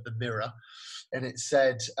of the Mirror, and it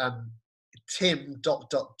said, "Tim ...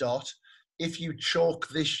 if you choke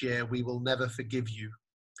this year, we will never forgive you."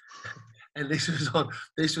 And this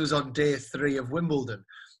was on day 3 of Wimbledon.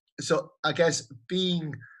 So I guess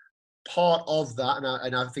being part of that,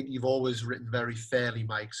 and I think you've always written very fairly,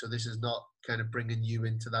 Mike, so this is not kind of bringing you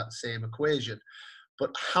into that same equation,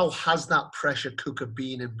 but how has that pressure cooker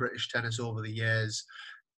been in British tennis over the years?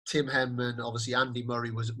 Tim Henman, obviously Andy Murray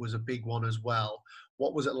was a big one as well.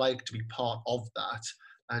 What was it like to be part of that?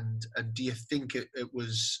 And do you think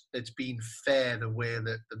it's been fair the way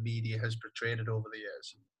that the media has portrayed it over the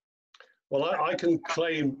years? Well, I can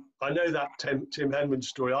claim, I know that Tim Henman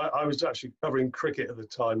story. I was actually covering cricket at the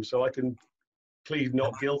time, so I can plead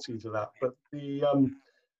not guilty to that. But I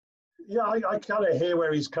kind of hear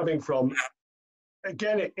where he's coming from.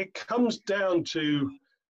 Again, it comes down to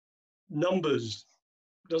numbers,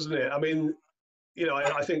 doesn't it? I mean,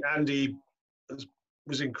 I think Andy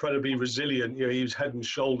was incredibly resilient. He was head and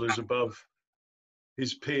shoulders above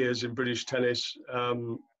his peers in British tennis.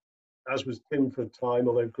 As was Tim for a time,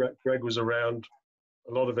 although Greg was around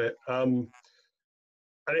a lot of it. And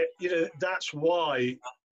that's why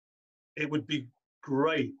it would be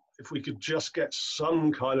great if we could just get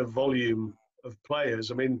some kind of volume of players.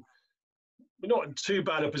 I mean, we're not in too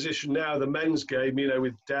bad a position now. The men's game,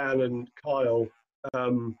 with Dan and Kyle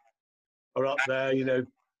are up there.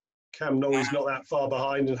 Cam Norrie's not that far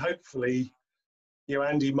behind, and hopefully,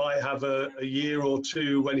 Andy might have a year or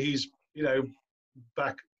two when he's,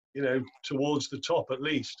 back, towards the top at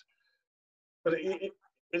least. But it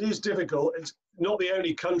is difficult. It's not the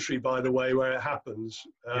only country, by the way, where it happens.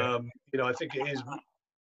 I think it is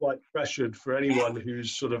quite pressured for anyone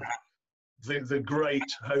who's sort of the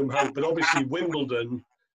great home hope. But obviously Wimbledon,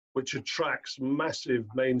 which attracts massive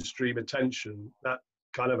mainstream attention, that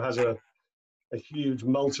kind of has a huge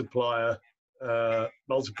multiplier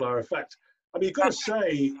effect. I mean, you've got to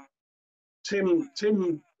say, Tim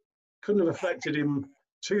couldn't have affected him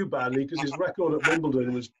too badly because his record at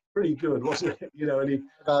Wimbledon was pretty good, wasn't it? You know, and he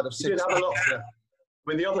did have a lot. I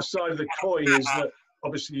mean, the other side of the coin is that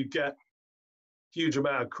obviously you get huge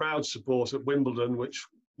amount of crowd support at Wimbledon, which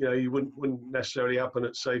you wouldn't necessarily happen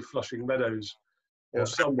at, say, Flushing Meadows or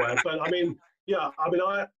somewhere. But I mean,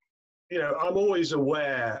 I'm always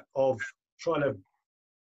aware of trying to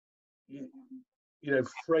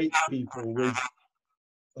freight people with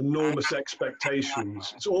enormous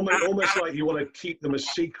expectations. It's almost like you want to keep them a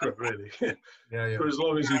secret, really, for as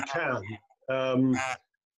long as you can. And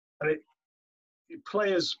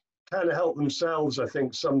players can help themselves, I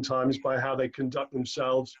think, sometimes by how they conduct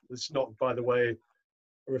themselves. It's not, by the way,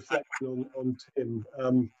 a reflection on Tim,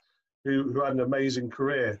 who had an amazing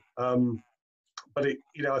career. But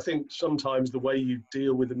I think sometimes the way you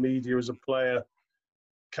deal with the media as a player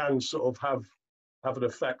can sort of have an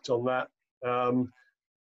effect on that.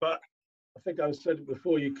 But I think I said it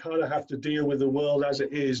before, you kind of have to deal with the world as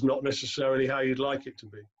it is, not necessarily how you'd like it to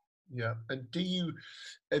be. Yeah. And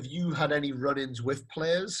have you had any run-ins with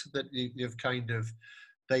players that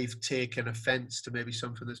they've taken offence to maybe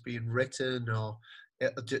something that's being written, or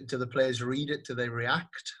do the players read it? Do they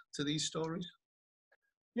react to these stories?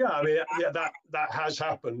 Yeah, I mean, that has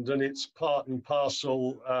happened, and it's part and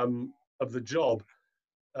parcel of the job.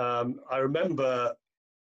 I remember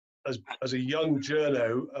as a young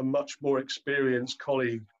journo, a much more experienced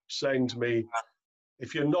colleague saying to me,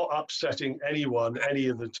 if you're not upsetting anyone any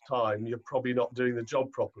of the time, you're probably not doing the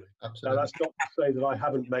job properly. Absolutely. Now, that's not to say that I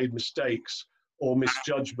haven't made mistakes or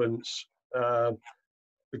misjudgments,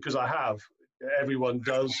 because I have. Everyone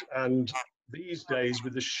does. And these days,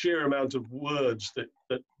 with the sheer amount of words that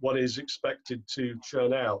one is expected to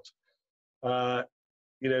churn out,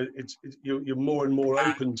 you're more and more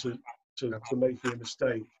open to making a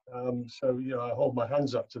mistake. So I hold my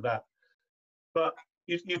hands up to that. But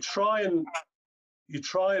you try and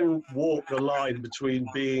walk the line between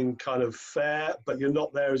being kind of fair, but you're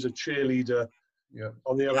not there as a cheerleader. Yeah.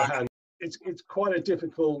 On the other hand, it's quite a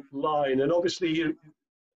difficult line, and obviously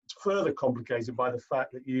it's further complicated by the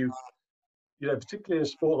fact that particularly in a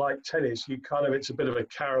sport like tennis, it's a bit of a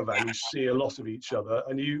caravan. You see a lot of each other,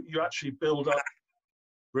 and you actually build up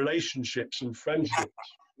relationships and friendships,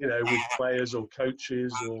 with players or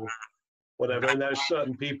coaches or whatever. And there are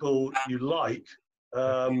certain people you like,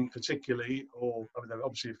 particularly, or there are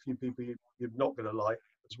obviously a few people you're not going to like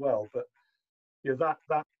as well. But that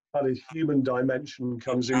kind of human dimension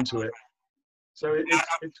comes into it. So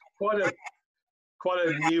it's quite a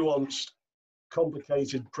nuanced,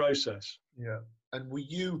 complicated process. Yeah. And were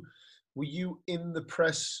you in the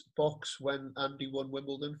press box when Andy won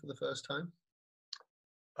Wimbledon for the first time?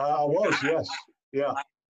 I was, yes, yeah.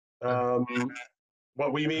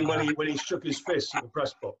 What we mean when he shook his fist at the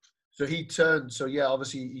press box? So he turned. So yeah,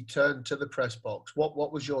 obviously he turned to the press box.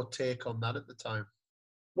 What was your take on that at the time?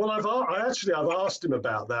 Well, I've asked him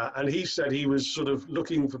about that, and he said he was sort of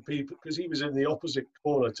looking for people because he was in the opposite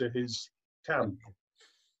corner to his camp.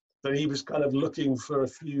 That he was kind of looking for a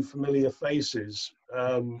few familiar faces.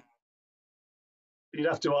 You'd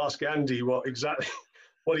have to ask Andy what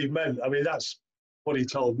he meant. I mean, that's what he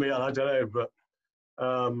told me, and I don't know, but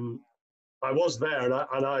I was there,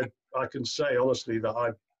 and I can say honestly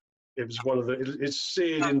that it was it's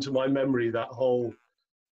seared into my memory, that whole,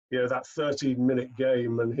 that 13-minute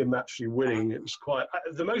game and him actually winning. It was quite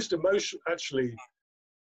the most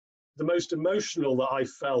emotional that I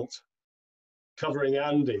felt covering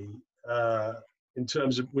Andy in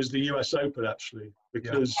terms of was the US Open, actually,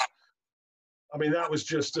 because I mean that was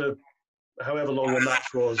just however long the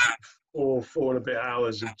match was, 4 and a bit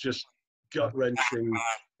hours of just gut wrenching.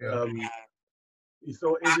 You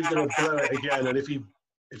thought, is he going to blow it again? And if he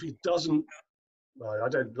doesn't, well, I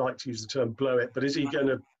don't like to use the term blow it, but is he going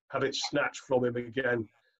to have it snatched from him again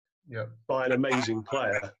by an amazing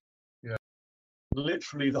player? Yeah.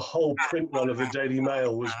 Literally the whole print run of the Daily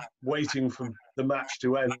Mail was waiting for the match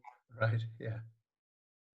to end. Right, yeah.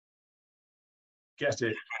 Get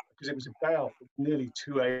it? Because it was about nearly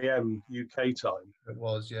 2 a.m. UK time. It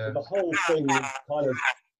was, yeah. So the whole thing was kind of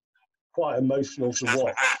quite emotional to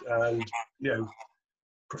watch, and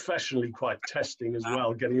professionally quite testing as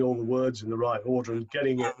well, getting all the words in the right order and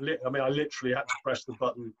getting it I mean, I literally had to press the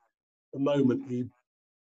button the moment he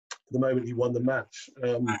won the match.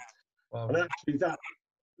 Wow. And actually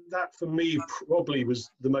that for me probably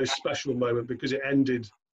was the most special moment, because it ended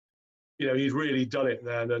you know, he'd really done it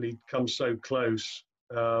then, and he'd come so close.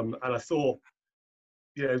 And I thought,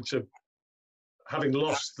 you know, to having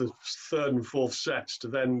lost the third and fourth sets, to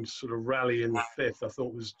then sort of rally in the fifth, I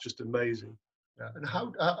thought was just amazing. Yeah. And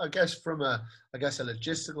how, I guess from a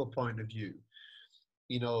logistical point of view,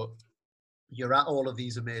 you know, you're at all of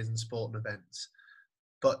these amazing sporting events,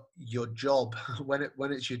 but your job, when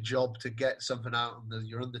it's your job to get something out and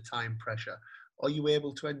you're under time pressure, are you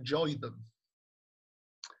able to enjoy them?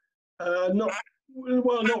 Not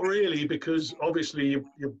not really, because obviously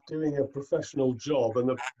you're doing a professional job, and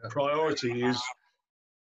the priority is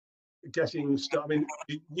getting stuff. I mean,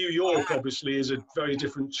 New York obviously is a very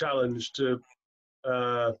different challenge to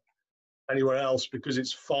anywhere else, because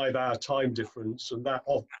it's 5-hour time difference, and that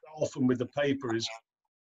often with the paper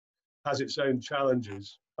has its own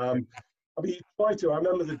challenges. I mean, I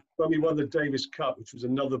remember when we won the Davis Cup, which was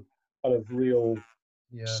another kind of real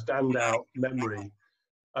standout memory.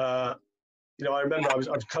 You know, I remember I was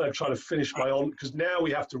kind of trying to finish because now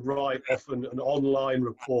we have to write often an online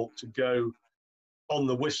report to go on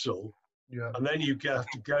the whistle, and then you have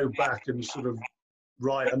to go back and sort of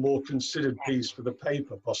write a more considered piece for the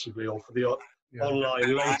paper, possibly, or for the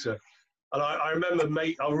online later. And I remember,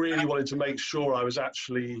 I really wanted to make sure I was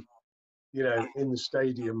actually, you know, in the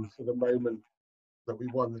stadium for the moment that we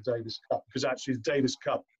won the Davis Cup, because actually the Davis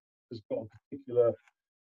Cup has got a particular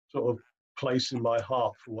sort of place in my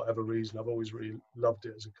heart for whatever reason. I've always really loved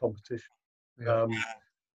it as a competition.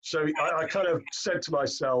 So I kind of said to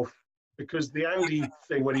myself, because the Andy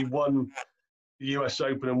thing when he won the US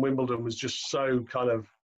Open and Wimbledon was just so kind of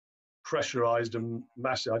pressurized and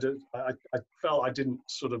massive, I felt I didn't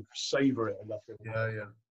sort of savor it enough.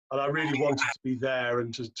 And I really wanted to be there,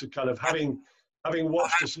 and to kind of having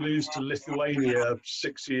watched us lose to Lithuania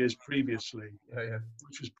 6 years previously,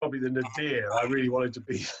 which was probably the nadir, I really wanted to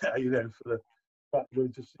be there, you know, for the fact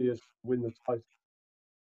to see us win the title.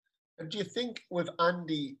 And do you think with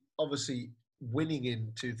Andy obviously winning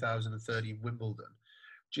in 2013 Wimbledon,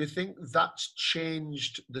 do you think that's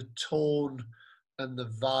changed the tone and the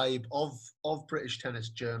vibe of British tennis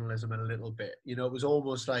journalism a little bit? You know, it was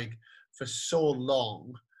almost like for so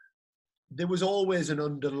long, there was always an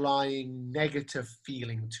underlying negative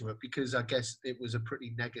feeling to it, because I guess it was a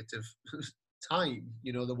pretty negative time.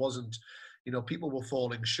 You know, there wasn't, you know, people were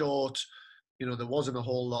falling short. You know, there wasn't a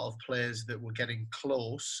whole lot of players that were getting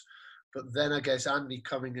close. But then I guess Andy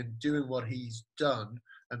coming and doing what he's done,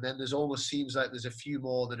 and then there's almost seems like there's a few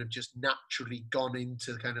more that have just naturally gone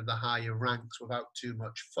into kind of the higher ranks without too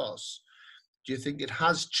much fuss. Do you think it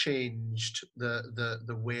has changed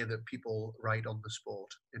the way that people write on the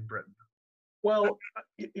sport in Britain? Well,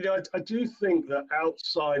 you know, I do think that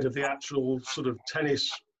outside of the actual sort of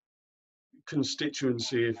tennis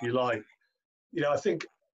constituency, if you like, you know, I think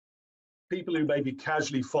people who maybe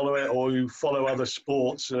casually follow it, or who follow other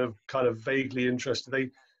sports and are kind of vaguely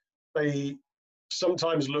interested, they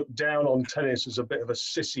sometimes look down on tennis as a bit of a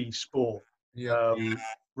sissy sport,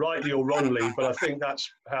 rightly or wrongly, but I think that's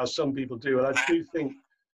how some people do. And I do think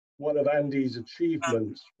one of Andy's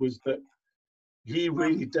achievements was that he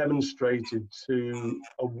really demonstrated to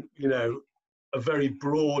a very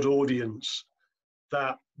broad audience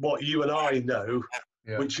that what you and I know,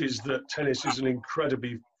 which is that tennis is an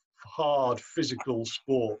incredibly hard physical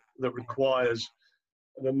sport that requires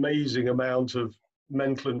an amazing amount of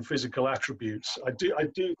mental and physical attributes. I do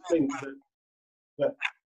think that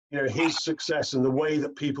you know, his success and the way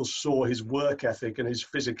that people saw his work ethic and his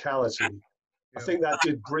physicality, I think that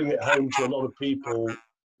did bring it home to a lot of people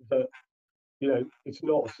that, you know, it's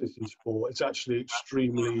not a sissy sport. It's actually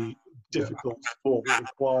extremely difficult sport that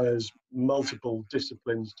requires multiple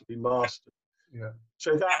disciplines to be mastered.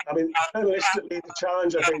 So that, I mean, journalistically, the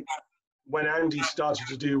challenge, I think, when Andy started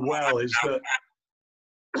to do well is that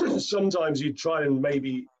sometimes you try and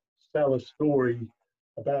maybe tell a story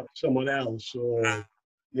about someone else, or,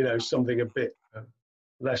 you know, something a bit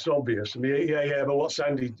less obvious. I mean, but what's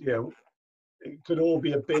Andy, you know, it could all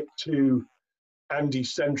be a bit too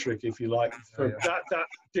Andy-centric, if you like. That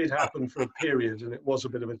did happen for a period, and it was a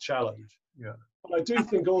bit of a challenge. But I do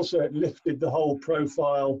think also it lifted the whole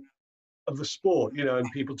profile of the sport, you know, and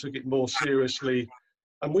people took it more seriously.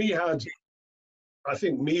 And we had, I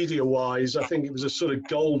think, media-wise, I think it was a sort of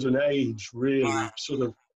golden age, really, sort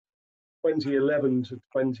of 2011 to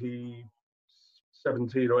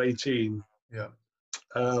 2017 or 18. You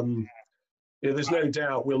know, there's no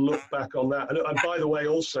doubt we'll look back on that. And by the way,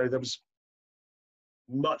 also, there was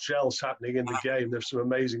much else happening in the game. There's some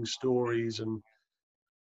amazing stories and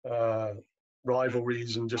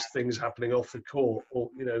rivalries and just things happening off the court.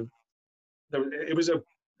 Or, you know,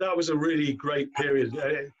 that was a really great period.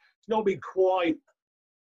 It's not been quite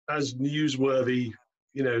as newsworthy,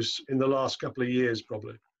 in the last couple of years,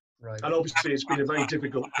 probably. Right. And obviously, it's been a very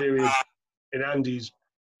difficult period in Andy's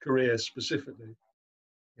career specifically.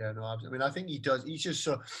 Yeah, no, I mean, I think he does. He's just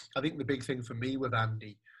so. I think the big thing for me with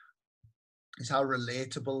Andy is how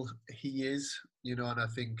relatable he is, and I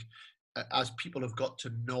think as people have got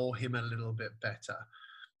to know him a little bit better,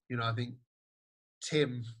 I think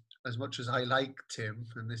Tim, as much as I like Tim,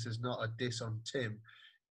 and this is not a diss on Tim,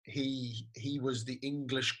 he was the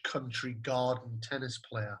English country garden tennis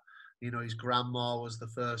player. His grandma was the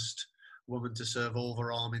first woman to serve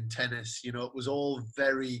overarm in tennis. It was all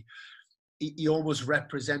very, he almost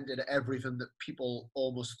represented everything that people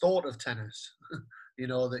almost thought of tennis.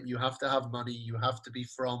 That you have to have money, you have to be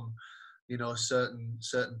from, a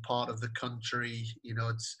certain part of the country.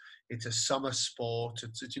 It's a summer sport.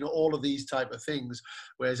 It's all of these type of things.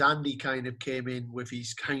 Whereas Andy kind of came in with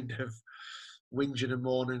his kind of whinging and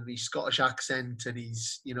moaning, his Scottish accent, and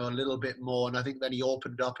he's a little bit more. And I think then he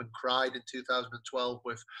opened up and cried in 2012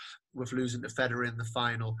 with losing to Federer in the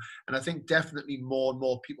final. And I think definitely more and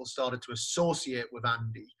more people started to associate with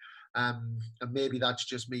Andy. And maybe that's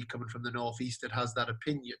just me coming from the Northeast that has that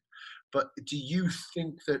opinion. But do you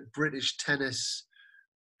think that British tennis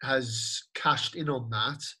has cashed in on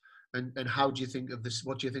that? And how do you think of this?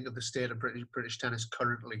 What do you think of the state of British tennis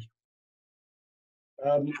currently?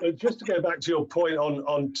 Just to go back to your point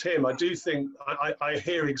on Tim, I do think I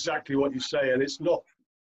hear exactly what you say, and it's not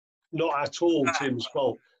at all Tim's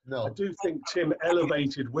fault. No. I do think Tim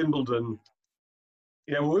elevated Wimbledon.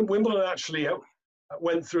 Wimbledon actually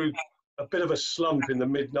went through a bit of a slump in the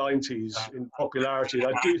mid-90s in popularity.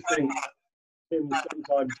 I do think Tim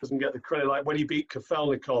sometimes doesn't get the credit, like when he beat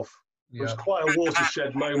Kafelnikov. It was quite a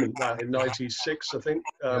watershed moment, that in 96, I think.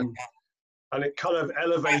 And it kind of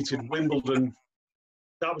elevated Wimbledon.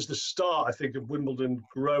 That was the start, I think, of Wimbledon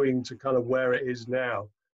growing to kind of where it is now.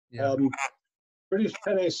 Yeah. British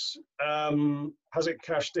tennis, has it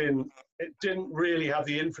cashed in? It didn't really have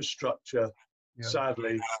the infrastructure,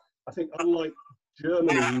 sadly. I think unlike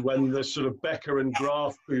Germany, when the sort of Becker and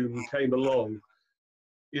Graf boom came along,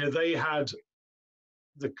 they had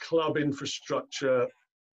the club infrastructure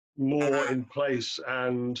more in place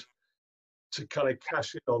and to kind of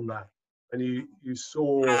cash in on that. And you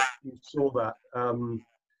saw that. I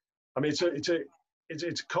mean,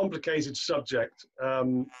 it's a complicated subject. I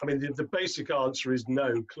mean, the basic answer is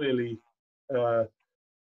no. Clearly,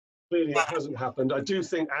 it hasn't happened. I do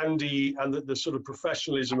think Andy and the sort of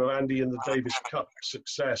professionalism of Andy and the Davis Cup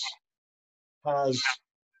success has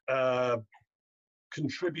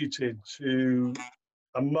contributed to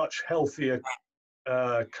a much healthier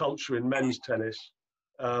culture in men's tennis.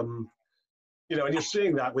 And you're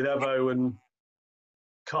seeing that with Evo and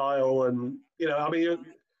Kyle, and I mean,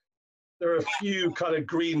 there are a few kind of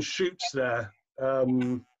green shoots there.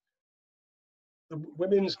 The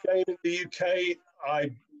women's game in the UK,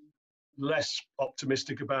 I'm less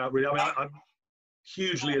optimistic about, really. I mean, I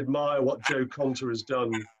hugely admire what Jo Konta has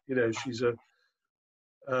done. She's a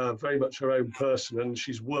very much her own person, and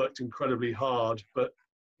she's worked incredibly hard. But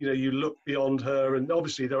you look beyond her, and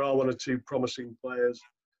obviously there are one or two promising players.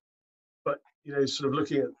 But sort of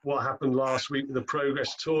looking at what happened last week with the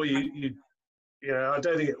Progress Tour, I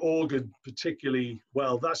don't think it augured particularly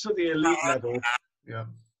well. That's at the elite level. Yeah.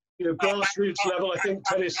 Grassroots level, I think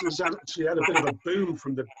tennis has actually had a bit of a boom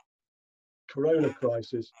from the Corona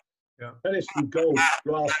crisis. Yeah. Tennis and golf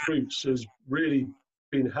grassroots has really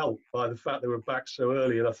been helped by the fact they were back so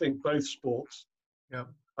early, and I think both sports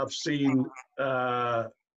have seen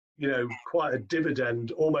quite a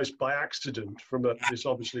dividend almost by accident from this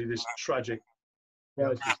tragic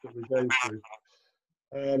crisis that we're going through.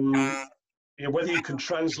 Whether you can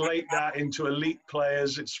translate that into elite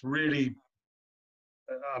players, it's really,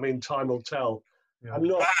 time will tell. Yeah.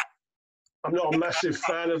 I'm not a massive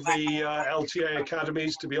fan of the LTA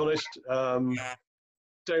academies, to be honest.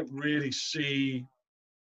 Don't really see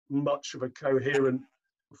much of a coherent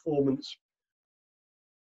performance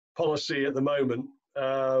policy at the moment.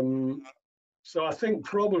 So I think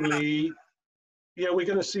probably, we're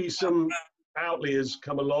going to see some outliers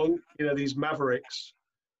come along, these mavericks.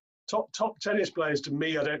 Top tennis players, to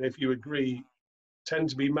me, I don't know if you agree, tend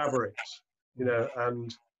to be mavericks,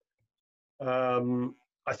 and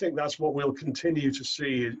I think that's what we'll continue to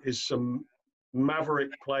see is some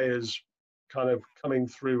maverick players kind of coming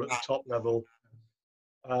through at the top level.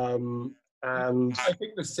 And I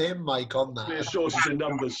think the same, Mike, on that. There's a shortage of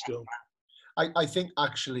numbers still. I think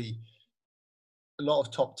actually a lot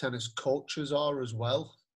of top tennis coaches are as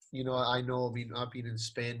well. I've been in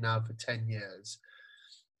Spain now for 10 years.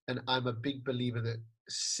 And I'm a big believer that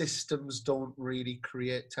systems don't really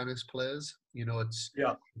create tennis players. You know, it's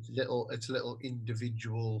little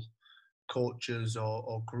individual coaches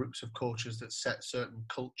or groups of coaches that set certain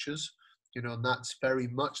cultures. You know, and that's very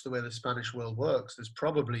much the way the Spanish world works. There's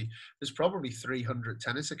probably 300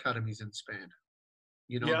 tennis academies in Spain.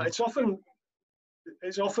 You know, Yeah, it's often,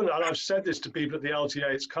 and I've said this to people at the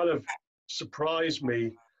LTA, it's kind of surprised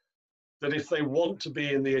me that if they want to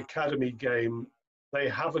be in the academy game, they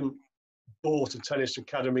haven't bought a tennis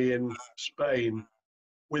academy in Spain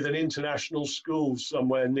with an international school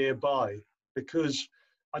somewhere nearby. Because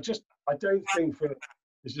I don't think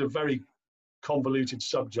this is a very convoluted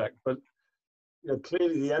subject, but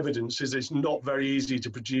clearly the evidence is it's not very easy to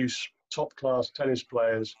produce top class tennis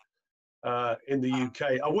players in the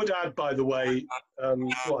UK. I would add, by the way,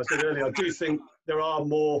 what I said earlier, I do think there are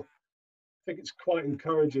more, I think it's quite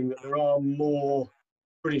encouraging that there are more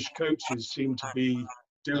British coaches seem to be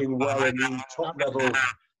doing well in the top level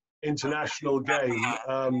international game.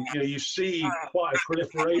 You see quite a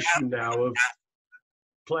proliferation now of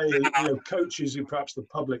players, coaches who perhaps the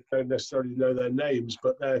public don't necessarily know their names,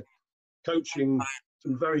 but they're coaching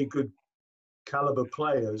some very good caliber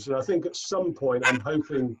players. And I think at some point, I'm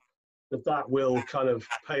hoping that will kind of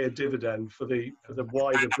pay a dividend for the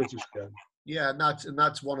wider British game. Yeah, and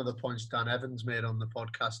that's one of the points Dan Evans made on the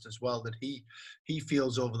podcast as well, that he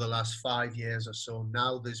feels over the last 5 years or so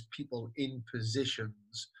now there's people in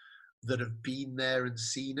positions that have been there and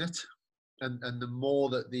seen it, and the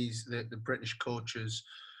more that the British coaches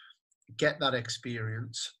get that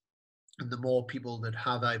experience, and the more people that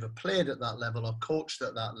have either played at that level or coached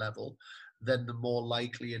at that level, then the more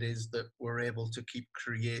likely it is that we're able to keep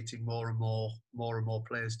creating more and more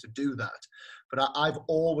players to do that. But I've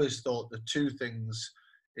always thought the two things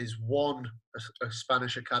is one, a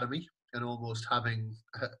Spanish academy and almost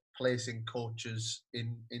placing coaches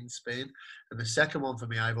in Spain. And the second one for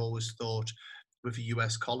me, I've always thought with a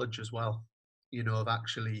US college as well, of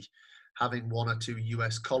actually having one or two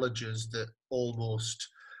US colleges that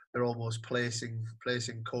they're almost placing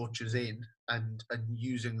coaches in and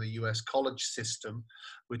using the US college system,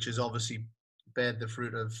 which has obviously bared the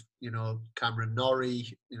fruit of, Cameron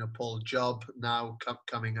Norrie, Paul Job now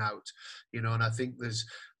coming out, and I think there's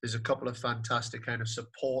a couple of fantastic kind of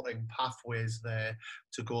supporting pathways there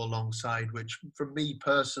to go alongside, which for me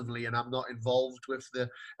personally, and I'm not involved with the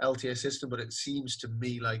LTA system, but it seems to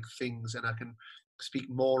me like things, and I can speak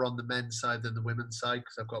more on the men's side than the women's side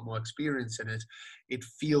because I've got more experience in it. It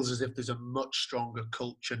feels as if there's a much stronger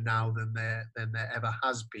culture now than there ever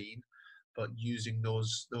has been, but using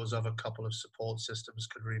those other couple of support systems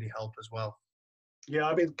could really help as well. Yeah,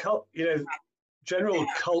 I mean, general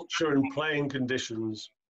culture and playing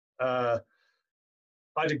conditions, I'd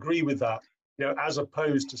agree with that. As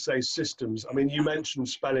opposed to say systems. I mean, you mentioned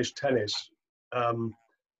Spanish tennis. I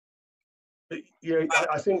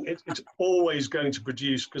think it's always going to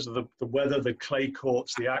produce, because of the weather, the clay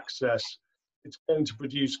courts, the access, it's going to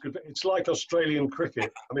produce good. It's like Australian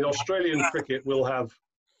cricket. I mean, Australian cricket will have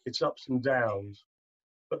its ups and downs,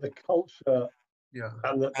 but the culture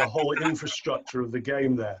and the whole infrastructure of the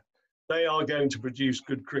game there, they are going to produce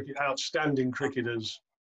good cricket, outstanding cricketers.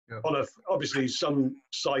 On obviously some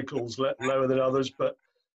cycles lower than others, but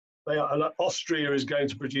they are. And Austria is going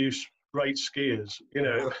to produce great skiers.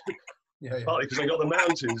 Partly because they got the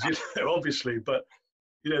mountains, obviously, but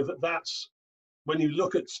that's when you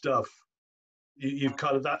look at stuff, you've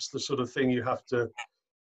kind of, that's the sort of thing you have to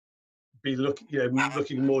be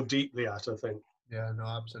looking more deeply at, I think. Yeah, no,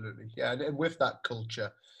 absolutely. Yeah, and with that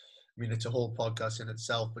culture, I mean, it's a whole podcast in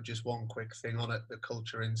itself, but just one quick thing on it: the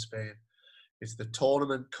culture in Spain. It's the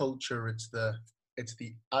tournament culture. It's the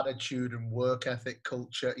attitude and work ethic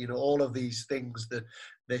culture. All of these things that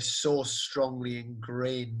they're so strongly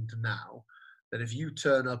ingrained now that if you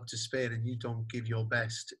turn up to Spain and you don't give your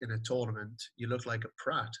best in a tournament, you look like a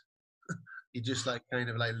prat. You just kind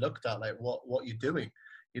of looked at like what you're doing.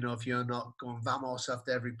 If you're not going vamos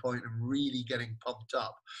after every point and really getting pumped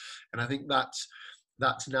up. And I think that's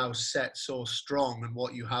now set so strong, and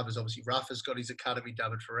what you have is obviously Rafa's got his academy,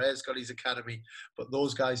 David Ferrer's got his academy, but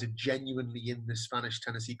those guys are genuinely in the Spanish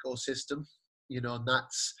tennis ecosystem, and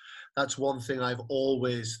that's one thing I've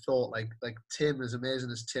always thought, like Tim, as amazing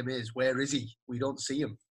as Tim is, where is he? We don't see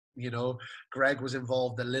him. Greg was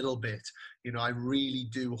involved a little bit. I really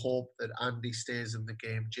do hope that Andy stays in the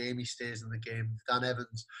game, Jamie stays in the game, Dan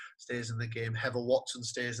Evans stays in the game, Heather Watson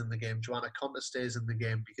stays in the game, Joanna Conta stays in the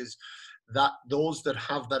game, because those that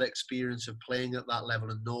have that experience of playing at that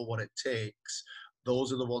level and know what it takes,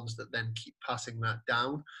 those are the ones that then keep passing that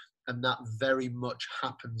down, and that very much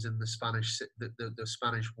happens in the Spanish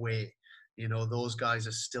way. You know, those guys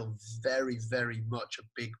are still very, very much a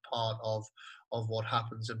big part of what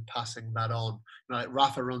happens and passing that on. You know, like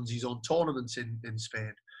Rafa runs his own tournaments in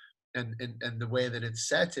Spain. And the way that it's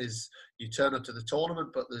set is you turn up to the tournament,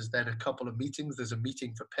 but there's then a couple of meetings. There's a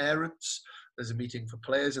meeting for parents, there's a meeting for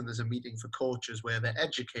players, and there's a meeting for coaches where they're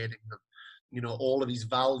educating them. You know, all of these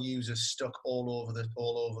values are stuck all over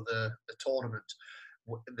the tournament.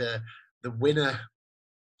 The winner,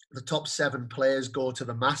 the top 7 players go to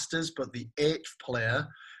the Masters, but the 8th player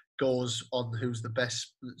goes on who's the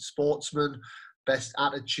best sportsman, best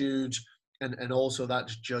attitude, and also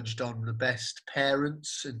that's judged on the best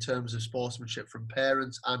parents in terms of sportsmanship from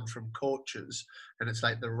parents and from coaches. And it's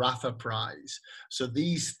like the Rafa Prize. So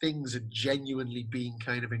these things are genuinely being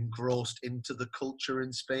kind of engrossed into the culture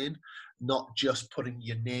in Spain, not just putting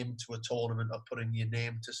your name to a tournament or putting your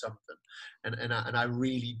name to something. And I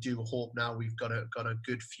really do hope now we've got a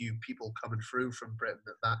good few people coming through from Britain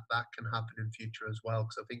that can happen in future as well,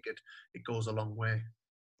 because I think it goes a long way.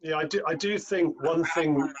 Yeah, I do think one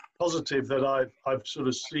thing positive that I've sort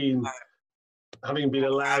of seen, having been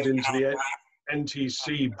allowed into the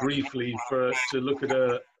NTC briefly to look at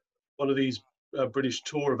one of these British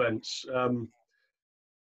tour events.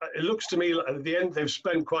 It looks to me like at the end they've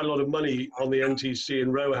spent quite a lot of money on the NTC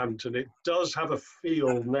in Roehampton. It does have a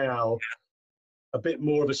feel now, a bit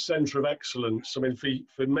more of a centre of excellence. I mean,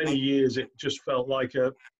 for many years it just felt like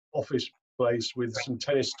a office place with some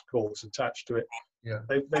tennis courts attached to it. Yeah,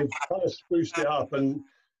 they've kind of spruced it up, and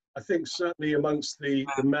I think certainly amongst the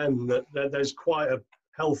men that there's quite a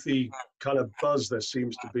healthy kind of buzz there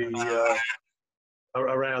seems to be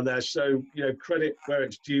around there. So, you know, credit where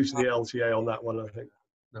it's due to the LTA on that one, I think.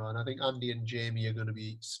 No, and I think Andy and Jamie are going to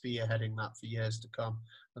be spearheading that for years to come.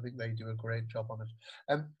 I think they do a great job on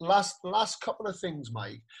it. Last couple of things,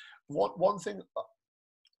 Mike.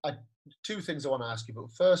 Two things I want to ask you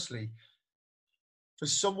about. Firstly, for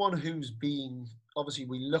someone who's been, obviously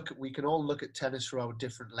we can all look at tennis through our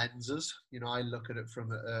different lenses. You know, I look at it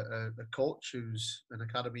from a coach who's an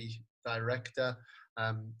academy director,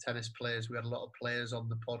 tennis players. We had a lot of players on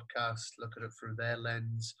the podcast look at it through their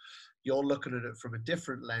lens. You're looking at it from a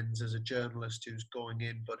different lens as a journalist who's going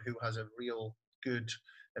in, but who has a real good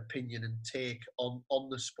opinion and take on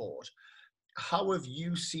the sport. How have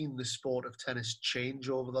you seen the sport of tennis change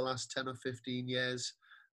over the last 10 or 15 years?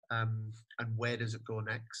 And where does it go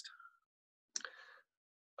next?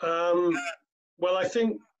 Well, I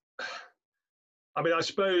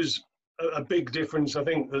suppose a big difference, I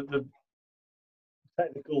think that the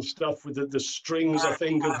technical stuff with the strings, I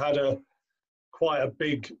think, have had quite a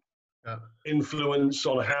big influence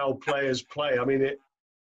on how players play. I mean,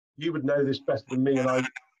 you would know this better than me, and I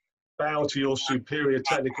bow to your superior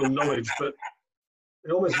technical knowledge, but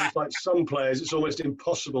it almost looks like some players, it's almost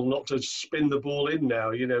impossible not to spin the ball in now,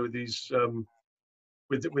 you know, with these,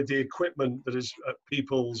 with the equipment that is at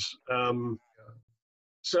people's.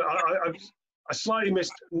 So I slightly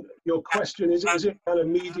missed your question. Is it kind of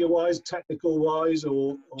media-wise, technical-wise,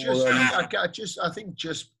 or I think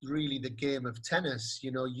just really the game of tennis.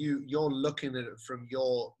 You know, you're looking at it from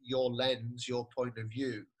your lens, your point of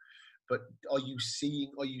view. But are you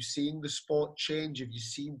seeing the sport change? Have you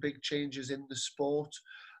seen big changes in the sport?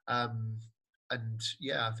 And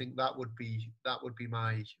yeah, I think that would be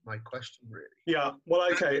my question, really. Yeah,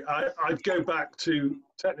 well, okay, I'd go back to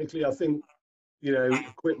technically. I think, you know,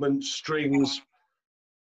 equipment, strings,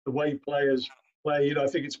 the way players play. You know, I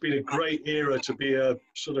think it's been a great era to be a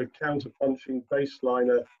sort of counter-punching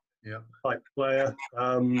baseliner type player.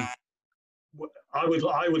 I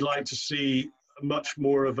would like to see much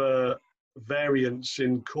more of a variance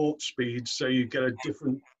in court speed, so you get a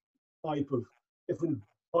different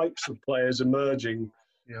types of players emerging,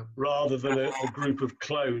 rather than a group of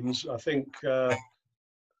clones. I think that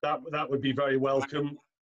would be very welcome.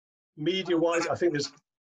 Media-wise, I think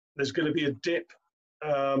there's going to be a dip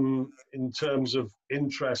in terms of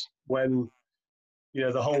interest when, you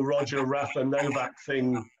know, the whole Roger Rafa Novak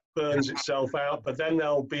thing burns itself out, but then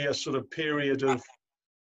there'll be a sort of period of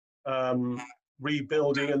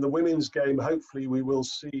rebuilding. And the women's game, hopefully we will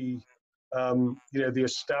see you know, the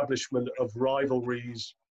establishment of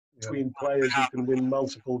rivalries between players who can win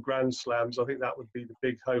multiple Grand Slams. I think that would be the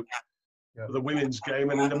big hope for the women's game.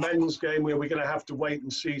 And in the men's game, we're going to have to wait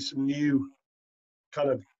and see some new kind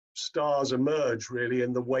of stars emerge, really,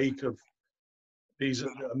 in the wake of these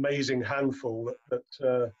amazing handful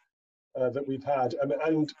that we've had.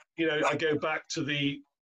 And you know, I go back to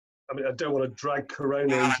I mean, I don't want to drag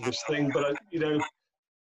Corona into this thing, but you know,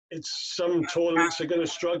 it's some tournaments are going to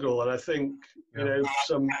struggle, and I think, you know,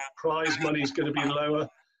 some prize money is going to be lower.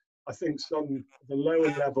 I think the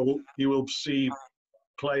lower level, you will see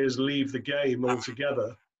players leave the game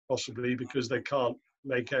altogether, possibly because they can't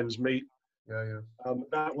make ends meet.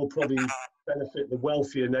 That will probably benefit the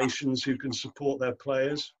wealthier nations who can support their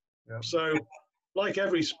players. So, like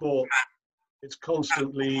every sport, it's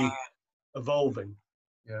constantly evolving.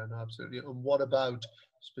 Yeah, no, absolutely. And what about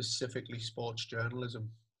specifically sports journalism?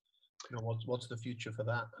 You know, what's the future for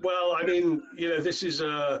that? Well, I mean, this is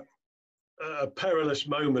a perilous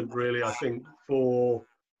moment, really, I think, for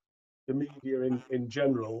the media in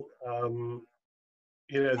general.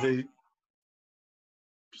 The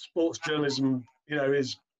sports journalism,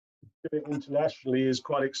 is internationally is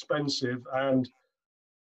quite expensive, and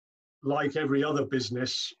like every other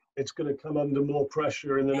business, it's going to come under more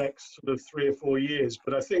pressure in the next sort of 3 or 4 years.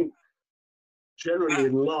 But I think generally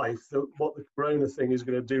in life, what the corona thing is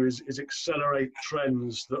going to do is accelerate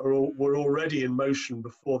trends that were already in motion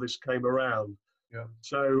before this came around.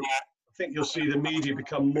 So I think you'll see the media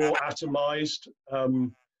become more atomized.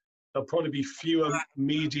 There'll probably be fewer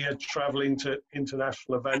media traveling to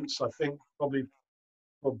international events, I think, probably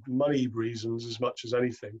for money reasons as much as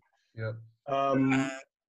anything.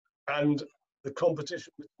 And the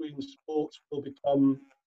competition between sports will become,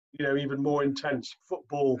 even more intense.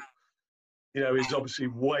 Football, is obviously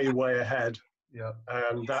way, way ahead.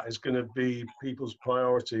 And that is going to be people's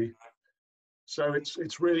priority. So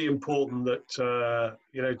it's really important that,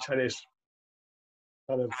 tennis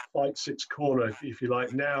kind of fights its corner, if you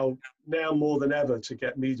like, now more than ever to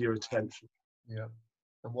get media attention.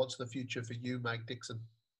 And what's the future for you, Mike Dickson?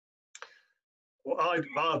 Well, I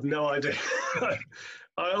have no idea.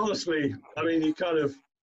 I honestly, I mean,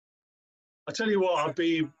 I tell you what,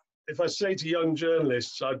 if I say to young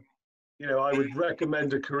journalists, I would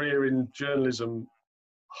recommend a career in journalism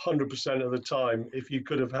 100% of the time if you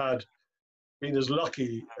could have been as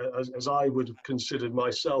lucky as I would have considered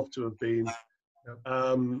myself to have been.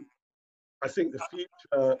 I think the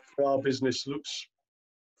future for our business looks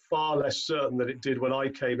far less certain than it did when I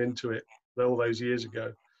came into it all those years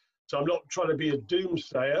ago. So I'm not trying to be a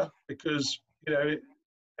doomsayer because,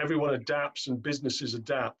 everyone adapts and businesses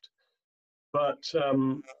adapt. But,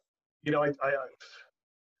 I'm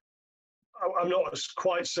not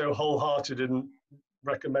quite so wholehearted in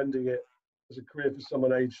recommending it as a career for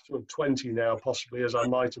someone aged sort of 20 now, possibly, as I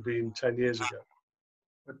might have been 10 years ago.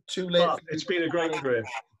 But too late. But it's been a great career.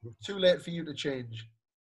 Too late for you to change.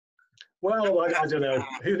 Well, I don't know.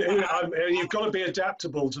 You've got to be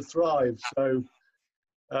adaptable to thrive. So,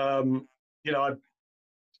 I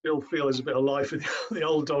still feel there's a bit of life in the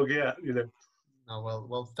old dog yet, Oh,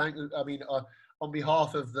 well, thank you. I mean, on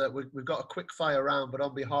behalf of we've got a quick fire round, but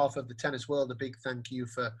on behalf of the tennis world, a big thank you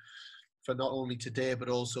for not only today, but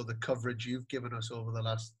also the coverage you've given us over the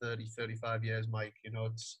last 30, 35 years, Mike.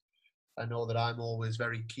 I know that I'm always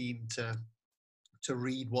very keen to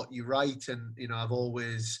read what you write, and I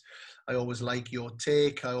always like your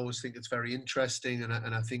take. I always think it's very interesting, and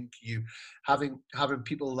I think having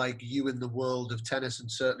people like you in the world of tennis,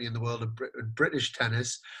 and certainly in the world of British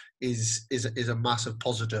tennis, is a massive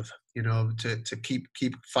positive. To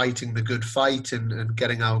keep fighting the good fight and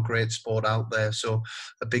getting our great sport out there. So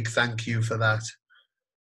a big thank you for that.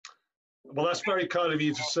 Well, that's very kind of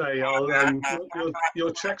you to say.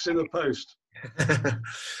 Your check's in the post.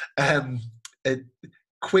 A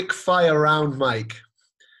quick fire round, Mike.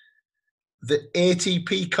 The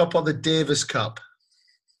ATP Cup or the Davis Cup?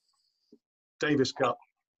 Davis Cup.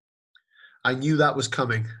 I knew that was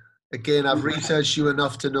coming. Again, I've researched you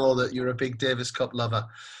enough to know that you're a big Davis Cup lover.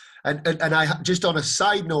 And I just on a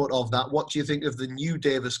side note of that, what do you think of the new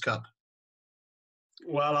Davis Cup?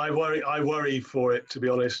 Well, I worry for it, to be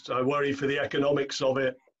honest. I worry for the economics of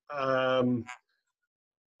it. I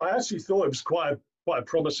actually thought it was quite a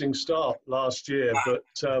promising start last year, but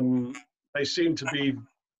they seem to be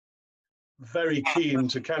very keen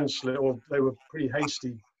to cancel it, or they were pretty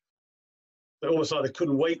hasty. They're almost like they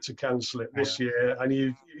couldn't wait to cancel it this year.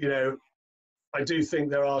 And I do think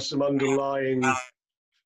there are some underlying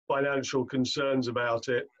financial concerns about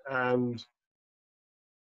it, and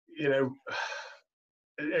to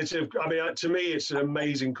me, it's an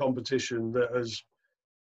amazing competition that has,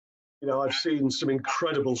 I've seen some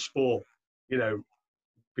incredible sport,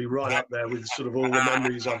 be right up there with sort of all the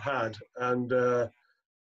memories I've had. And,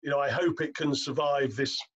 I hope it can survive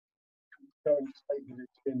this current state that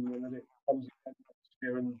it's in, and then it comes again next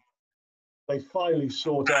year and they finally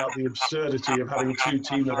sort out the absurdity of having 2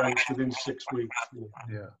 team events within 6 weeks.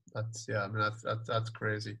 That's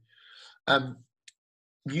crazy.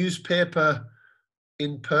 Newspaper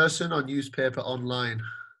in person or newspaper online?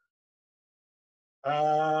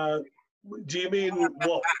 Do you mean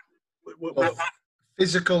what?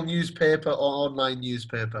 Physical newspaper or online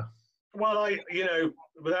newspaper? Well,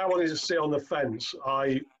 without wanting to sit on the fence,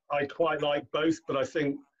 I quite like both, but I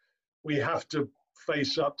think we have to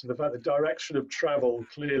face up to the fact the direction of travel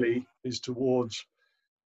clearly is towards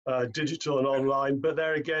digital and online. But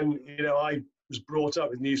there again, I was brought up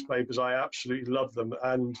with newspapers. I absolutely love them,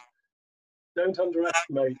 and don't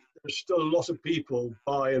underestimate. There's still a lot of people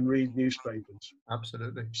buy and read newspapers.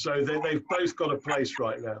 Absolutely. So they've both got a place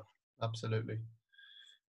right now. Absolutely.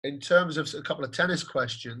 In terms of a couple of tennis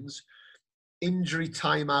questions, injury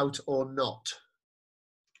timeout or not?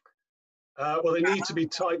 Well, they need to be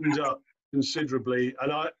tightened up considerably.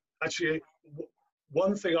 And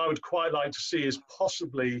one thing I would quite like to see is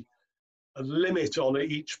possibly a limit on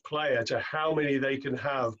each player to how many they can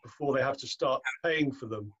have before they have to start paying for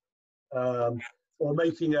them, or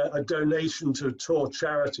making a donation to a tour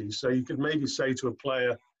charity. So you could maybe say to a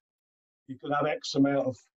player, you can have X amount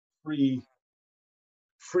of free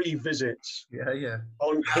visits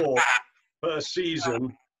on court per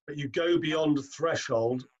season, but you go beyond the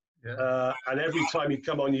threshold, and every time you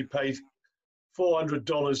come on, you pay $400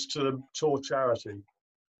 to the tour charity.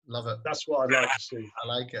 Love it. That's what I'd like to see. I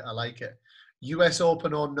like it. US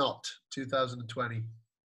Open or not, 2020?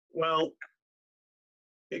 Well,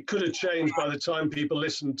 it could have changed by the time people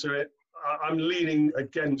listen to it. I'm leaning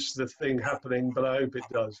against the thing happening, but I hope it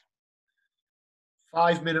does.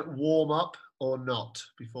 5-minute warm-up or not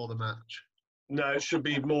before the match? No, it should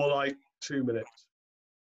be more like 2 minutes.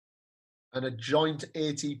 And a joint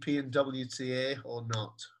ATP and WTA or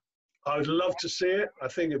not? I would love to see it. I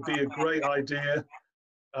think it'd be a great idea.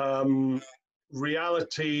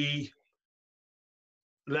 Reality,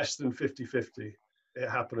 less than 50-50 it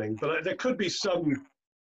happening. But there could be some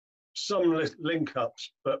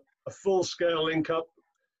link-ups, but a full-scale link-up,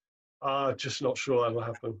 just not sure that'll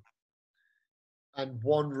happen. And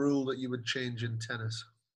one rule that you would change in tennis?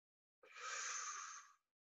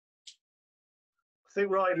 I think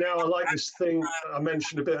right now I like this thing I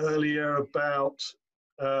mentioned a bit earlier about,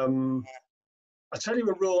 I tell you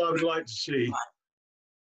a rule I would like to see,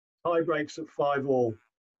 tie breaks at 5-all.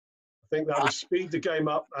 I think that would speed the game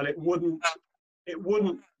up, and it wouldn't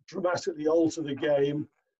dramatically alter the game,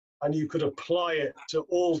 and you could apply it to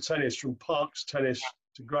all tennis, from Parks tennis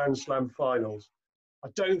to Grand Slam finals. I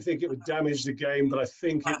don't think it would damage the game, but I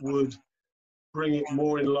think it would bring it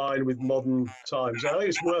more in line with modern times. I think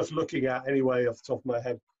it's worth looking at anyway, off the top of my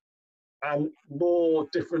head, and more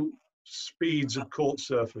different speeds of court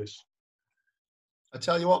surface. I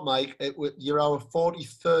tell you what, Mike, you're our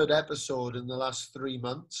 43rd episode in the last 3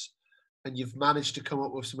 months, and you've managed to come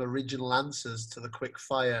up with some original answers to the quick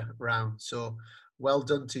fire round. So well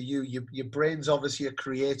done to you. Your brain's obviously a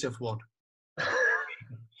creative one.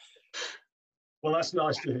 Well, that's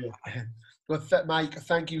nice to hear. Well, Mike,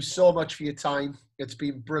 thank you so much for your time. It's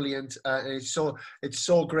been brilliant. It's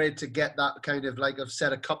so great to get that kind of, like I've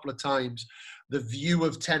said a couple of times, the view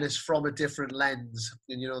of tennis from a different lens.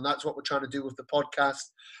 And that's what we're trying to do with the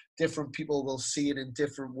podcast. Different people will see it in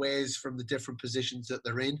different ways from the different positions that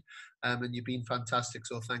they're in. And you've been fantastic.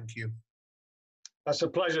 So thank you. That's a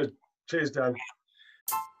pleasure. Cheers, Dan.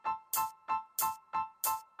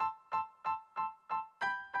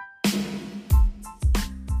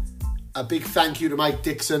 A big thank you to Mike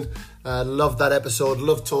Dickson. Loved that episode.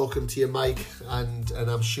 Loved talking to you, Mike. And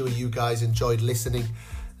I'm sure you guys enjoyed listening.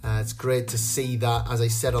 It's great to see that, as I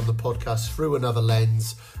said on the podcast, through another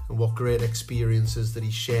lens, and what great experiences that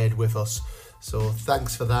he shared with us. So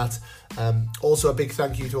thanks for that. Also a big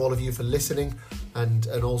thank you to all of you for listening, and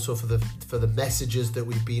also for the messages that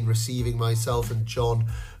we've been receiving. Myself and John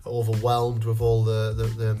are overwhelmed with all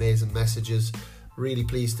the amazing messages. Really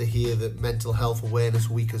pleased to hear that Mental Health Awareness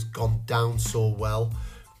Week has gone down so well.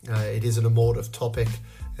 It is an emotive topic,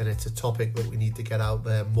 and it's a topic that we need to get out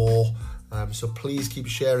there more. So please keep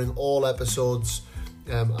sharing all episodes.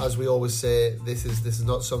 As we always say, this is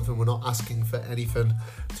not something, we're not asking for anything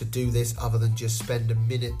to do this other than just spend a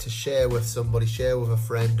minute to share with somebody, share with a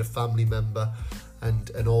friend, a family member,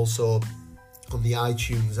 and also on the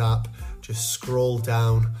iTunes app, just scroll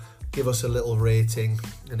down, give us a little rating,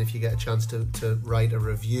 and if you get a chance to write a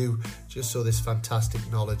review, just so this fantastic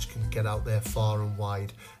knowledge can get out there far and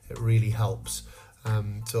wide, it really helps.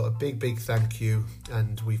 So a big thank you,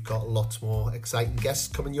 and we've got lots more exciting guests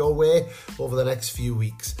coming your way over the next few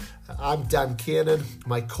weeks. I'm Dan Kiernan,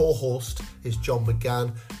 my co-host is John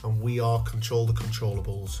McGann, and we are Control the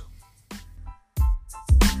Controllables.